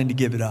be willing to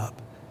give it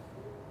up.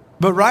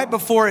 But right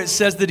before it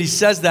says that he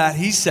says that,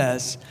 he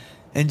says,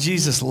 and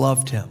Jesus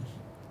loved him.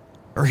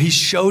 Or he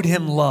showed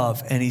him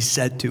love and he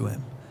said to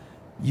him,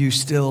 you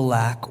still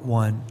lack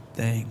one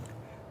thing.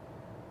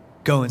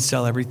 Go and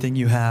sell everything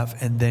you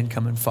have and then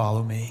come and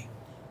follow me.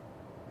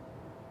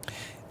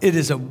 It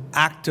is an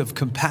act of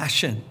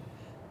compassion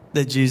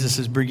that Jesus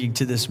is bringing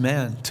to this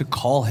man to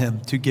call him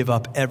to give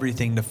up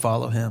everything to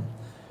follow him.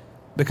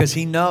 Because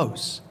he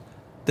knows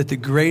that the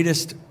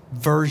greatest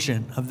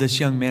version of this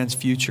young man's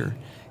future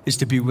is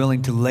to be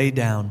willing to lay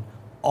down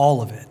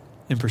all of it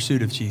in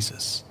pursuit of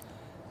Jesus.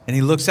 And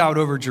he looks out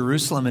over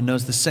Jerusalem and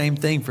knows the same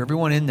thing for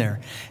everyone in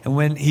there. And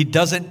when he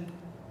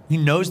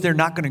knows they're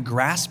not going to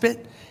grasp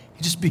it,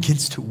 he just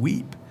begins to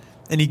weep.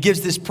 And he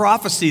gives this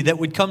prophecy that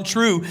would come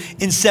true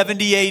in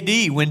 70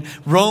 AD when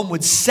Rome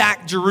would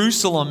sack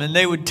Jerusalem and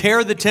they would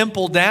tear the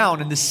temple down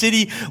and the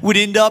city would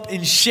end up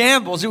in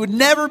shambles. It would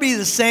never be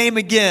the same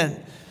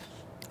again.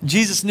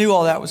 Jesus knew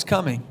all that was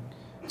coming.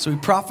 So he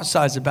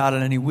prophesies about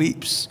it and he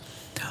weeps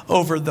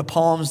over the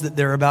palms that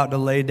they're about to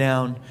lay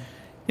down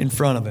in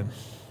front of him.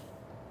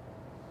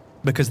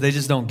 Because they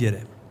just don't get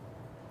it.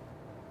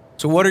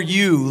 So what are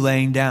you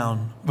laying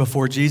down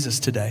before Jesus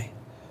today?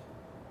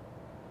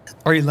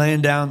 Are you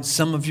laying down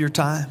some of your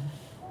time,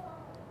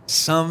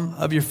 some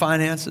of your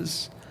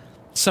finances,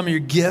 some of your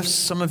gifts,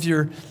 some of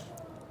your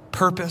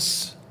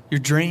purpose, your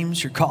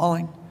dreams, your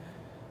calling?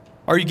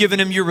 Are you giving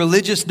him your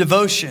religious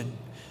devotion,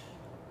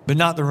 but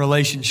not the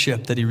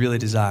relationship that he really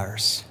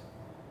desires?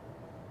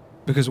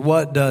 Because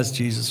what does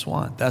Jesus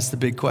want? That's the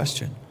big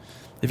question.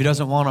 If he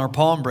doesn't want our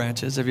palm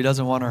branches, if he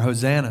doesn't want our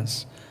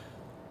hosannas,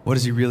 what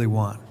does he really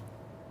want?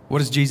 What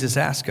does Jesus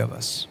ask of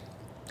us?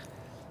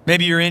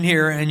 Maybe you're in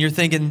here and you're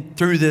thinking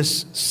through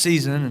this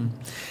season, and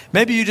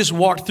maybe you just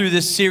walked through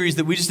this series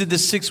that we just did,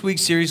 this 6-week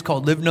series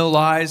called Live No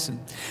Lies. And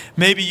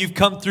maybe you've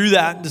come through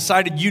that and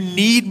decided you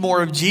need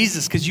more of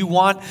Jesus because you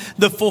want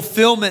the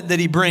fulfillment that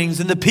he brings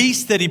and the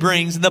peace that he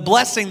brings and the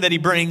blessing that he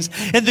brings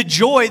and the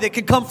joy that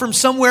can come from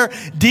somewhere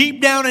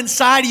deep down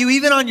inside of you,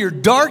 even on your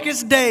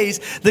darkest days,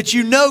 that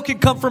you know can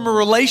come from a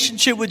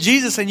relationship with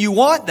Jesus, and you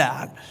want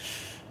that.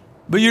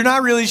 But you're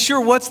not really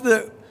sure what's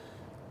the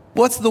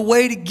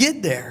way to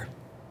get there.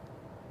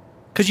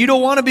 Because you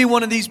don't want to be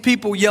one of these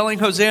people yelling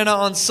Hosanna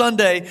on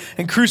Sunday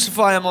and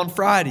crucify him on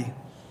Friday.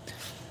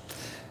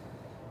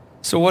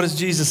 So what does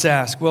Jesus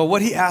ask? Well,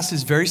 what he asks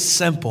is very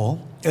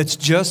simple. It's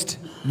just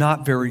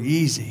not very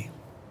easy.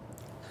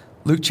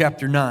 Luke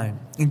chapter 9.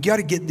 And you got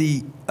to get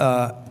the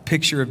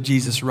picture of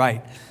Jesus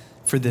right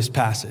for this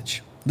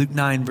passage. Luke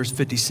 9 verse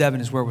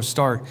 57 is where we'll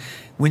start.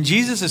 When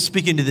Jesus is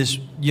speaking to this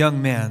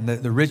young man,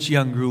 the rich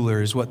young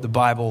ruler is what the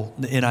Bible,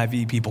 the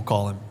NIV people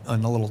call him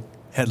on the little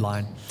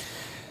headline.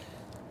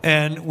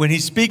 And when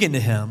he's speaking to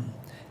him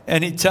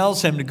and he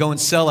tells him to go and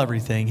sell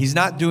everything, he's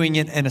not doing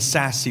it in a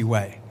sassy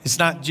way. It's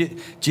not,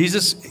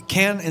 Jesus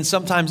can and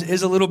sometimes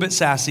is a little bit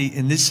sassy.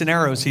 In these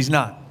scenarios, he's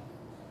not.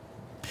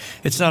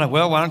 It's not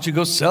why don't you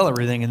go sell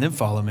everything and then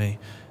follow me?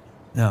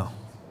 No.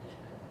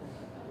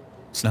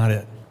 It's not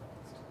it.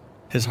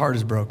 His heart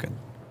is broken.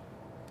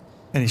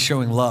 And he's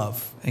showing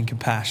love and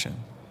compassion.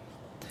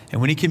 And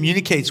when he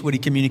communicates what he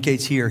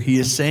communicates here, he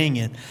is saying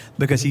it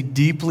because he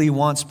deeply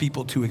wants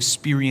people to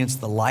experience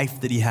the life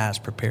that he has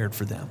prepared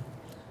for them.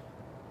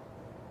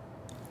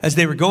 As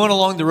they were going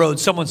along the road,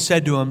 someone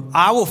said to him,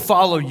 I will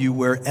follow you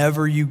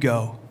wherever you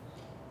go.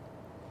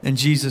 And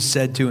Jesus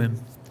said to him,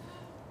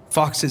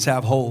 foxes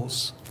have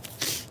holes.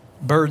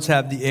 Birds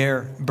of the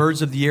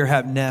air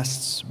have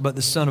nests, but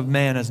the Son of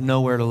Man has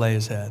nowhere to lay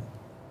his head.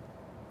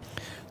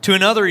 To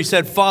another he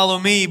said, follow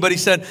me. But he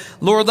said,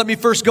 Lord, let me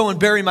first go and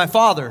bury my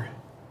father.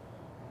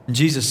 And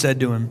Jesus said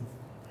to him,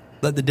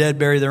 let the dead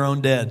bury their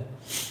own dead.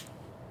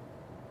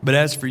 But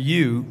as for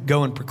you,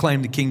 go and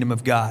proclaim the kingdom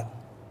of God.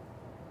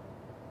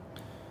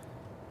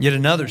 Yet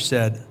another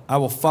said, I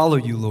will follow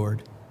you,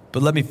 Lord,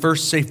 but let me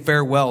first say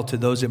farewell to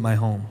those at my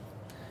home.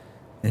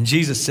 And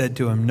Jesus said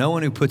to him, no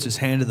one who puts his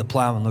hand to the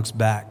plow and looks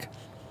back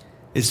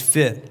is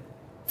fit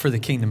for the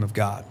kingdom of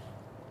God.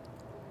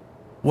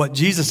 What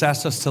Jesus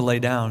asks us to lay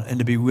down and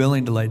to be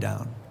willing to lay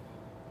down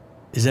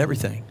is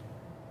everything.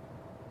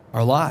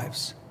 Our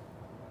lives.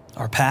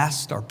 Our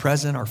past, our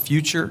present, our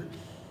future.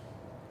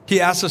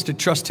 He asks us to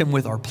trust him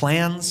with our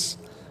plans,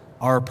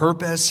 our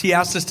purpose. He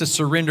asks us to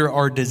surrender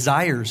our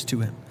desires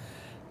to him,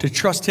 to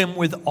trust him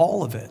with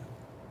all of it.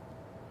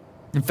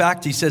 In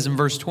fact, he says in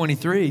verse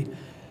 23,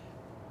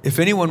 if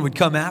anyone would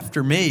come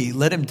after me,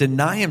 let him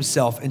deny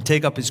himself and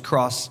take up his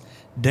cross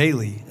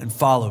daily and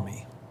follow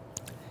me.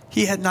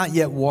 He had not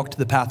yet walked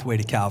the pathway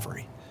to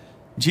Calvary.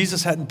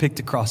 Jesus hadn't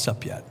picked a cross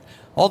up yet.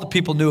 All the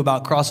people knew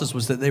about crosses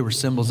was that they were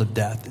symbols of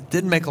death. It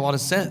didn't make a lot of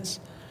sense,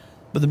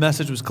 but the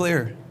message was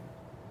clear.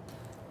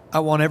 I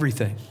want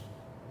everything.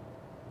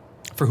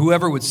 For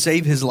whoever would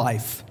save his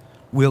life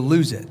will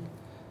lose it,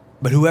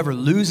 But whoever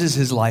loses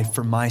his life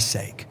for my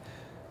sake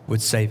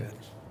would save it.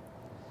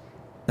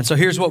 And so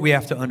here's what we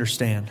have to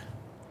understand.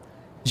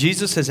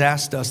 Jesus has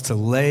asked us to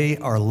lay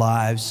our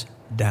lives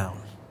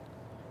down.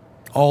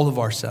 All of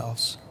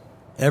ourselves.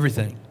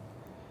 Everything.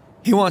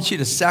 He wants you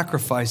to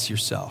sacrifice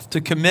yourself,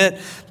 to commit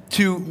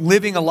to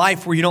living a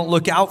life where you don't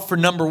look out for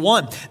number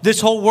one.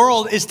 This whole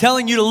world is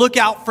telling you to look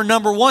out for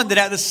number one, that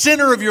at the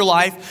center of your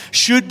life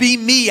should be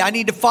me. I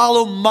need to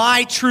follow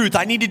my truth.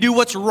 I need to do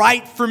what's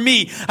right for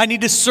me. I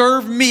need to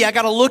serve me. I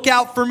got to look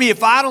out for me.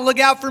 If I don't look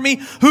out for me,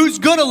 who's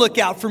going to look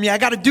out for me? I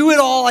got to do it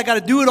all. I got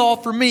to do it all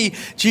for me.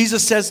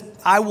 Jesus says,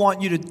 I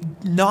want you to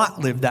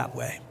not live that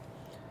way.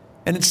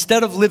 And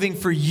instead of living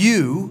for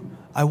you,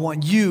 I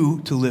want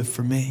you to live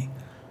for me.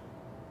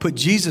 Put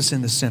Jesus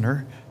in the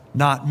center,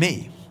 not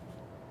me.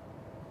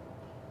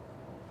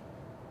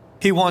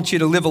 He wants you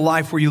to live a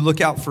life where you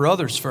look out for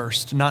others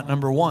first, not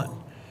number one.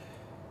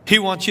 He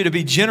wants you to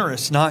be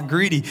generous, not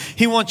greedy.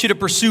 He wants you to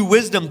pursue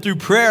wisdom through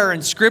prayer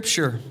and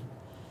scripture.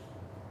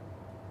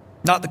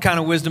 Not the kind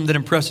of wisdom that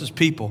impresses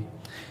people.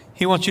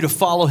 He wants you to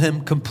follow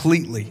him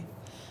completely.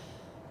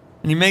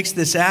 And he makes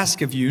this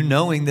ask of you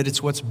knowing that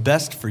it's what's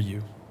best for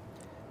you.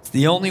 It's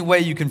the only way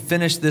you can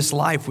finish this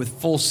life with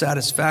full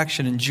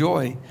satisfaction and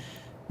joy,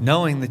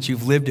 knowing that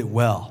you've lived it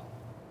well.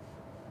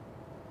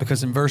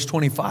 Because in verse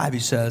 25 he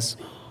says,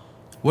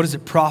 what does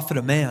it profit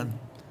a man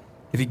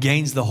if he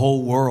gains the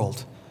whole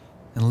world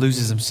and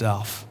loses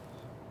himself?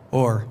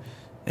 Or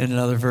in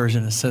another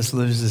version it says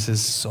loses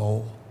his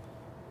soul.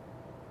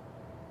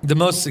 The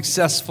most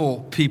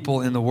successful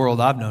people in the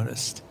world I've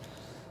noticed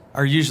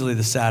are usually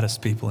the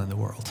saddest people in the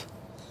world.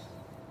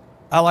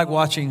 I like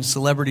watching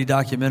celebrity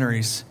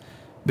documentaries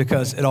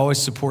because it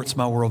always supports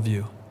my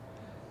worldview.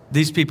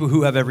 These people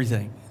who have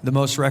everything, the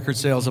most record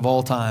sales of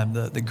all time,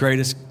 the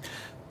greatest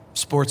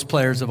sports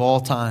players of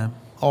all time,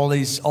 all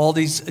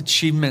these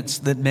achievements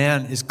that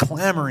man is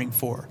clamoring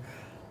for,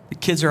 the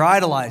kids are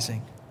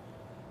idolizing.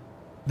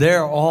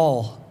 They're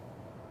all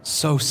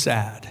so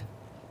sad.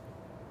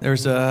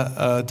 There's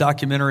a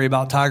documentary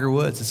about Tiger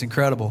Woods. It's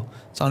incredible.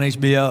 It's on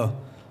HBO.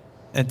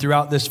 And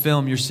throughout this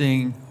film, you're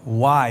seeing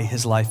why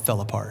his life fell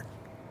apart.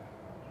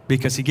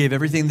 Because he gave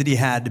everything that he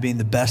had to being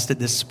the best at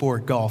this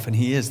sport, golf, and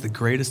he is the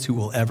greatest who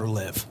will ever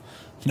live.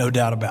 No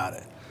doubt about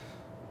it.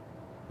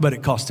 But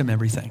it cost him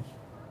everything.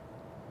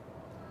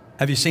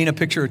 Have you seen a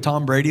picture of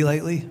Tom Brady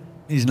lately?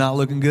 He's not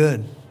looking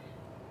good.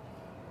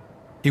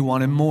 He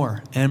wanted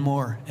more and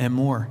more and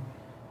more,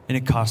 and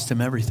it cost him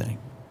everything.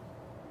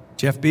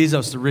 Jeff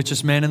Bezos, the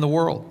richest man in the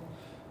world,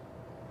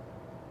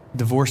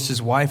 divorced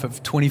his wife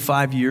of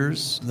 25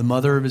 years, the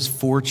mother of his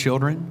 4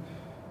 children,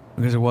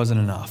 because it wasn't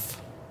enough.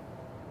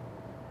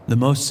 The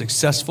most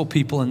successful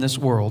people in this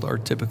world are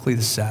typically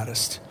the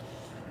saddest.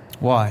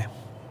 Why?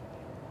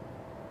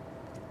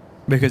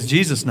 Because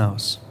Jesus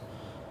knows.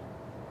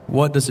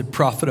 What does it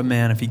profit a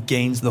man if he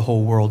gains the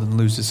whole world and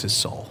loses his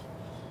soul?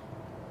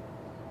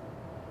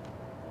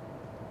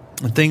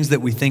 The things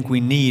that we think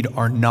we need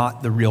are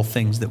not the real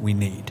things that we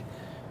need.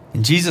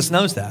 And Jesus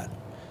knows that.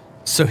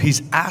 So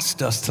he's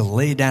asked us to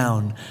lay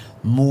down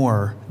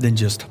more than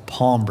just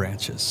palm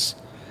branches.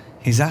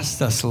 He's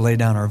asked us to lay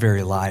down our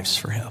very lives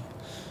for him.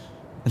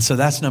 And so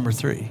that's number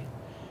 3.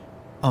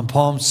 On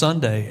Palm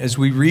Sunday, as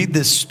we read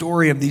this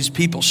story of these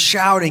people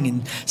shouting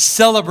and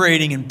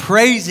celebrating and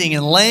praising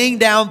and laying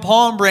down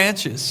palm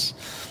branches,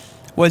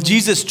 what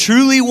Jesus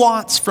truly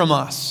wants from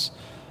us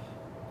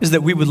is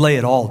that we would lay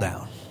it all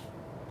down.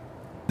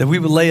 That we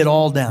would lay it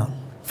all down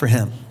for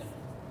him.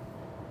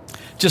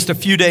 Just a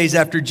few days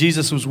after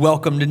Jesus was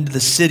welcomed into the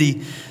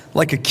city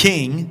like a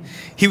king,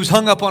 he was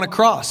hung up on a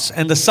cross.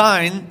 And the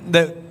sign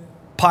that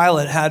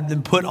Pilate had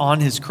them put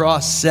on his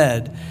cross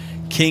said,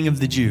 King of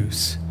the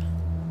Jews,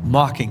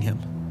 mocking him.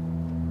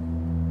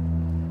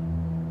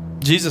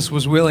 Jesus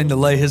was willing to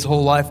lay his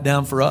whole life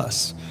down for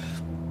us.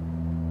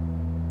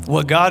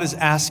 What God is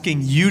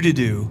asking you to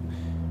do,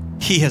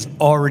 he has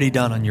already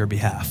done on your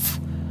behalf.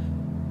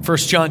 1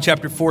 John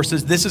chapter 4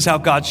 says, this is how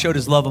God showed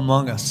his love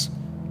among us.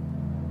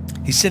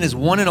 He sent his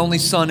one and only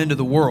Son into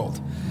the world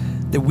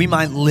that we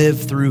might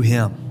live through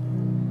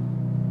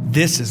him.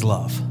 This is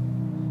love.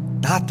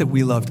 Not that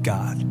we loved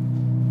God,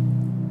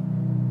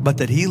 but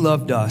that he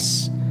loved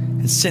us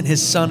and sent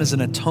his Son as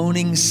an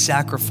atoning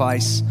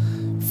sacrifice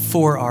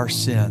for our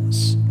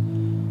sins.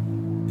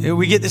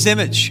 We get this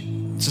image.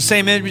 It's the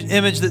same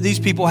image that these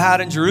people had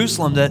in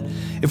Jerusalem, that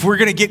if we're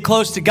going to get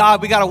close to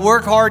God, we got to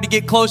work hard to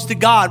get close to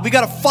God. We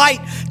got to fight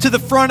to the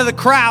front of the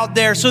crowd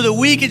there so that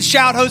we can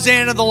shout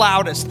Hosanna the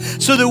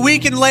loudest, so that we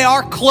can lay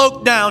our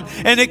cloak down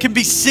and it can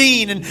be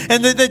seen, and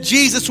that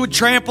Jesus would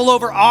trample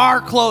over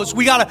our clothes.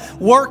 We got to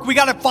work. We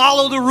got to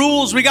follow the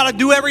rules. We got to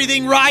do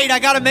everything right. I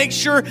got to make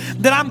sure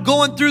that I'm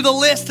going through the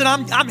list and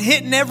I'm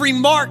hitting every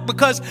mark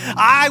because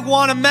I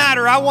want to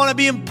matter. I want to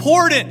be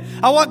important.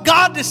 I want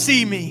God to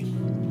see me.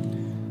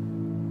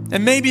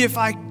 And maybe if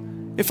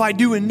I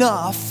do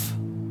enough,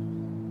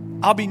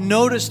 I'll be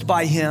noticed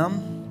by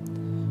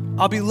him.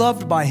 I'll be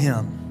loved by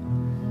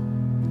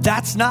him.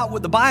 That's not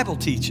what the Bible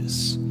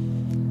teaches.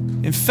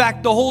 In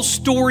fact, the whole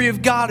story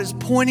of God is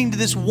pointing to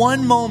this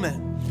one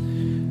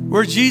moment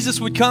where Jesus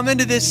would come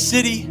into this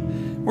city,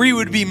 where he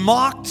would be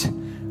mocked,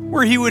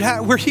 where he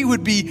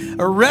would be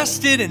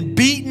arrested and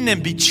beaten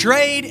and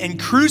betrayed and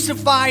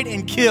crucified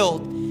and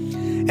killed.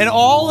 And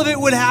all of it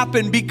would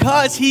happen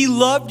because he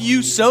loved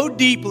you so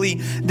deeply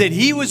that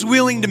he was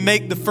willing to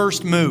make the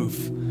first move.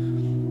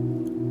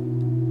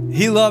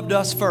 He loved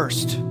us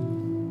first.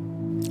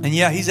 And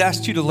yeah, he's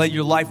asked you to lay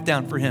your life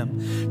down for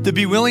him, to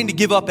be willing to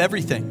give up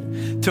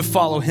everything to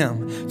follow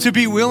him, to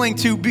be willing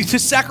to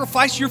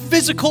sacrifice your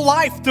physical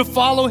life to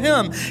follow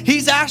him.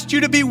 He's asked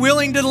you to be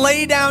willing to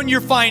lay down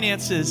your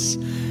finances.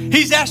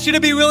 He's asked you to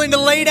be willing to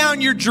lay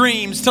down your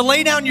dreams, to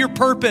lay down your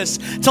purpose,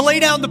 to lay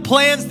down the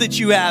plans that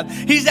you have.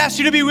 He's asked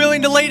you to be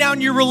willing to lay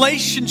down your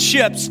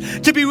relationships,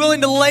 to be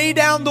willing to lay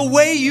down the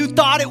way you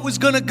thought it was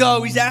going to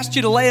go. He's asked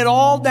you to lay it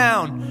all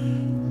down.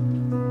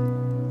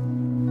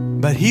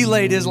 But he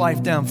laid his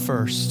life down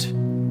first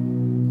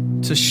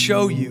to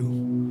show you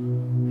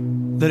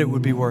that it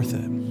would be worth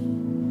it.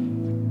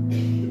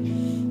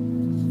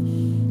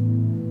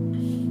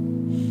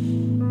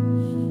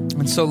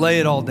 And so lay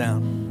it all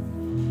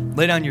down.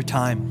 Lay down your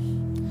time.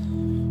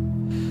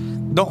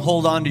 Don't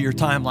hold on to your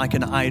time like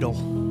an idol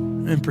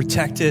and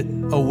protect it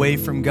away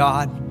from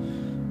God.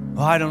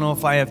 Well, I don't know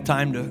if I have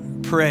time to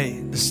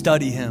pray, to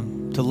study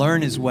him, to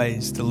learn his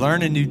ways, to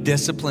learn a new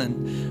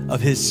discipline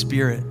of his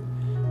spirit.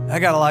 I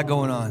got a lot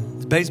going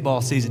on. The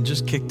baseball season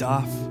just kicked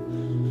off.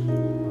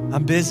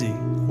 I'm busy.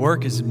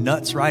 Work is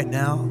nuts right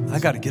now. I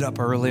got to get up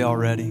early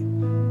already.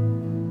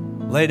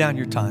 Lay down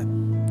your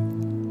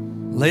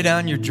time. Lay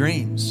down your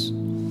dreams.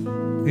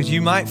 Because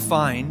you might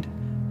find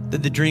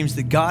that the dreams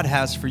that God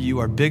has for you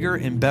are bigger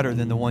and better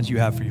than the ones you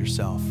have for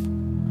yourself.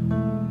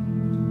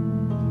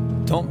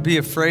 Don't be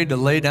afraid to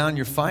lay down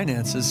your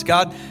finances.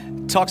 God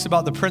talks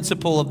about the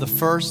principle of the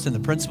first and the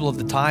principle of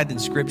the tithe in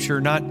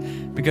Scripture, not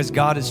because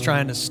God is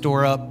trying to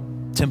store up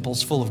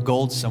temples full of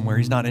gold somewhere.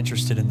 He's not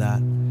interested in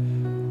that.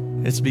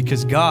 It's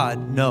because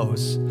God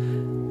knows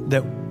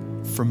that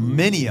for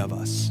many of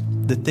us,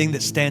 the thing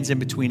that stands in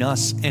between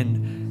us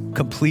and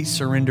complete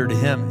surrender to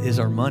him is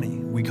our money.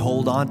 We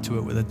hold on to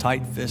it with a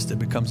tight fist that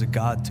becomes a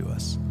god to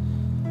us.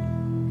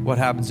 What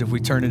happens if we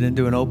turn it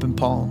into an open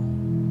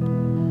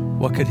palm?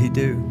 What could he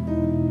do?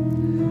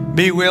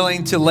 Be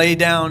willing to lay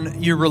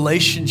down your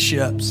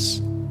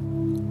relationships,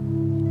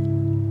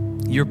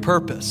 your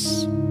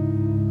purpose.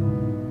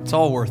 It's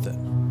all worth it.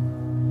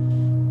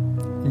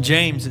 In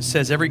James, it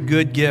says, every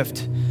good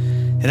gift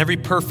and every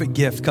perfect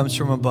gift comes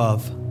from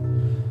above,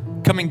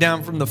 coming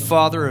down from the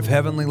Father of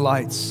heavenly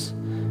lights,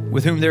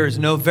 with whom there is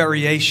no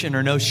variation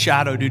or no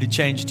shadow due to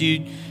change. Do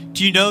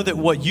you know that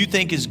what you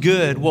think is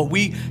good, what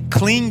we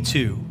cling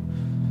to,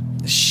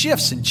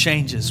 shifts and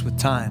changes with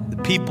time?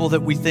 The people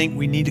that we think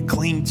we need to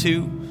cling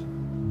to,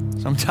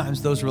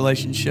 sometimes those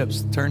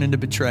relationships turn into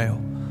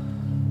betrayal.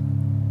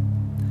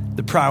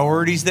 The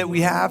priorities that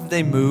we have,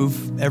 they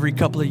move every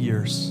couple of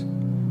years.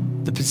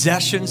 The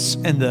possessions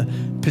and the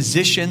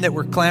position that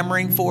we're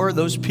clamoring for,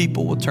 those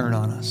people will turn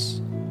on us.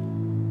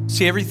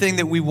 See, everything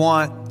that we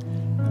want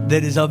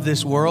that is of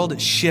this world, it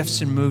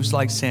shifts and moves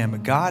like sand.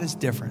 But God is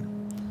different.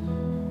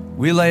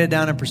 We lay it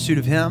down in pursuit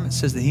of him. It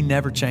says that he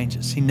never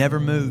changes. He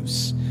never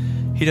moves.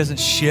 He doesn't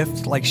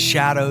shift like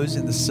shadows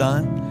in the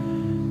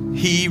sun.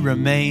 He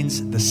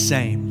remains the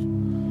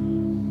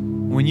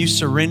same. When you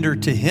surrender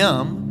to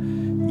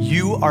him,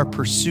 you are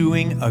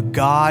pursuing a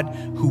God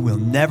who will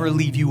never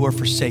leave you or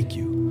forsake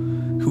you,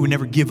 who will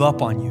never give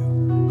up on you,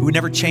 who would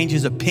never change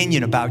his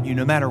opinion about you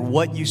no matter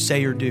what you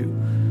say or do,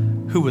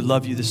 who would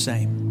love you the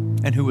same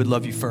and who would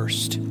love you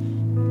first.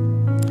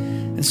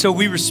 And so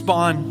we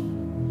respond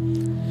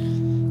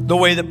the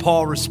way that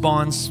Paul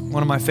responds,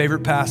 one of my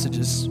favorite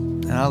passages,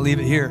 and I'll leave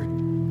it here.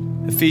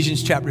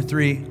 Ephesians chapter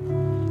 3,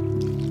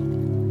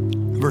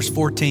 verse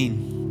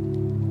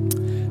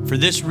 14. For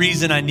this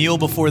reason I kneel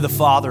before the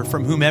Father,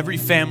 from whom every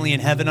family in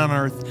heaven and on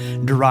earth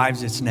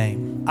derives its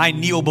name. I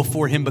kneel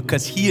before him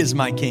because he is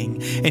my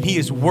king, and he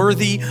is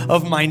worthy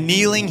of my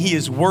kneeling. He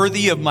is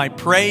worthy of my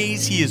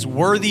praise. He is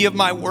worthy of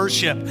my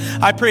worship.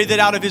 I pray that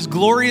out of his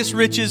glorious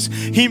riches,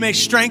 he may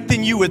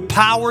strengthen you with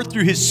power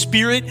through his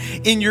Spirit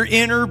in your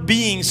inner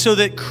being, so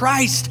that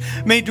Christ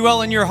may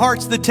dwell in your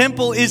hearts. The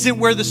temple isn't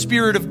where the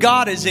Spirit of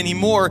God is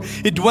anymore.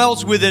 It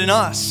dwells within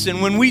us.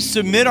 And when we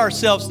submit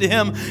ourselves to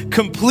him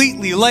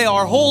completely, lay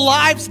our whole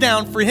lives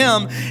down for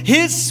him,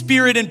 his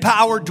Spirit and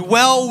power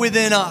dwell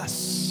within us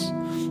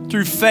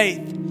through faith.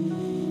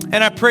 And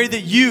I pray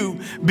that you,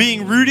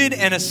 being rooted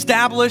and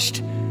established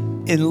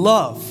in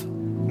love,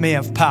 may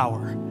have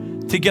power,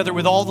 together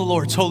with all the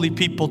Lord's holy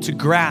people, to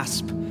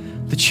grasp,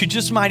 that you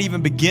just might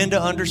even begin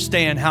to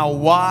understand how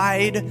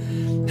wide,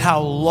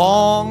 how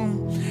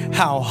long,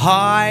 how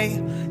high,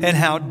 and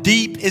how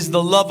deep is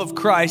the love of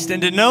Christ,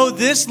 and to know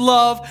this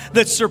love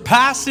that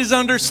surpasses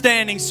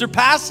understanding,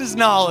 surpasses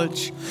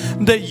knowledge,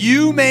 that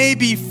you may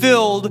be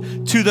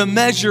filled to the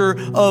measure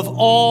of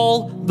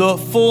all the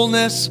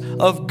fullness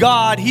of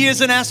God. He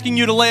isn't asking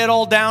you to lay it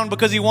all down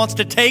because He wants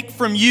to take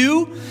from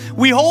you.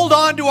 We hold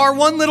on to our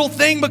one little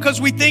thing because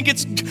we think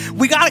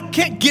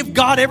can't give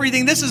God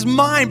everything. This is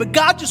mine. But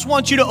God just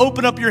wants you to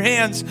open up your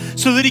hands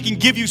so that He can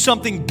give you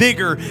something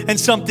bigger and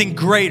something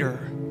greater.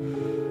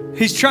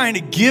 He's trying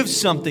to give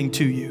something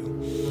to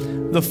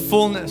you, the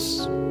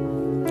fullness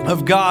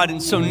of God.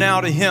 And so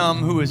now to Him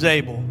who is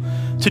able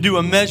to do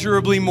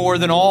immeasurably more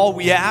than all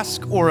we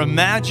ask or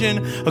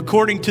imagine,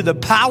 according to the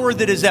power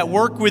that is at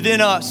work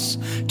within us,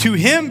 to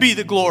Him be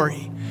the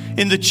glory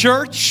in the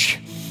church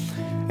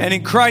and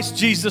in Christ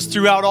Jesus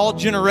throughout all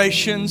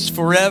generations,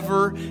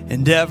 forever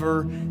and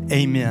ever.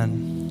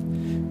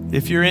 Amen.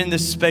 If you're in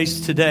this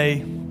space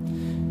today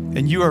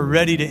and you are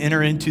ready to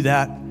enter into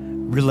that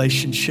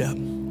relationship,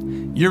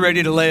 you're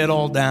ready to lay it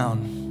all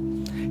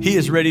down, He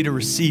is ready to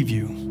receive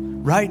you.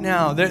 Right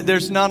now,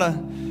 there's not a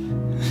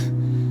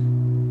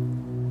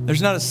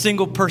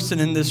single person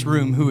in this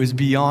room who is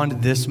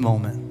beyond this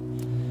moment.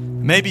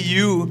 Maybe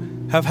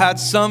you have had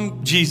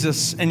some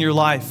Jesus in your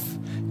life,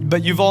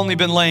 but you've only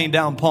been laying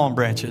down palm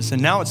branches,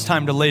 and now it's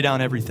time to lay down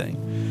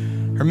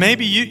everything. Or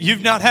maybe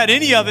you've not had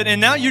any of it,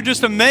 and now you're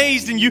just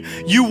amazed, and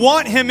you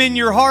want Him in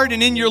your heart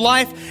and in your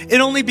life.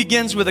 It only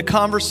begins with a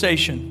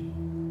conversation.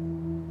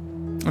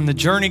 And the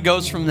journey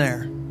goes from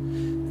there.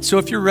 So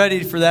if you're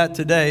ready for that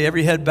today,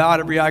 every head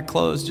bowed, every eye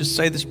closed, just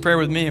say this prayer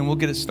with me and we'll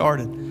get it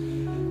started.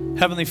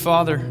 Heavenly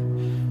Father,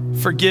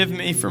 forgive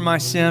me for my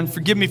sin.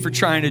 Forgive me for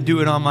trying to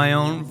do it on my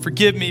own.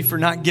 Forgive me for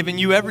not giving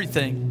you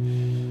everything.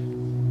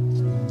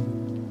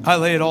 I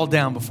lay it all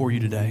down before you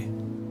today.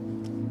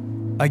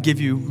 I give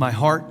you my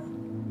heart,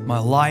 my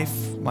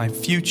life, my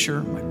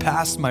future, my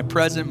past, my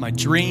present, my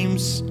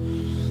dreams,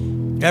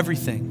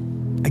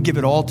 everything. I give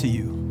it all to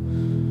you.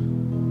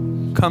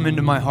 Come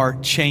into my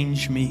heart,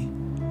 change me,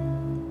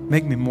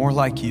 make me more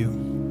like you.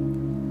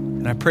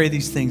 And I pray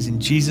these things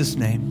in Jesus'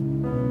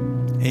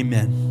 name.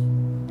 Amen.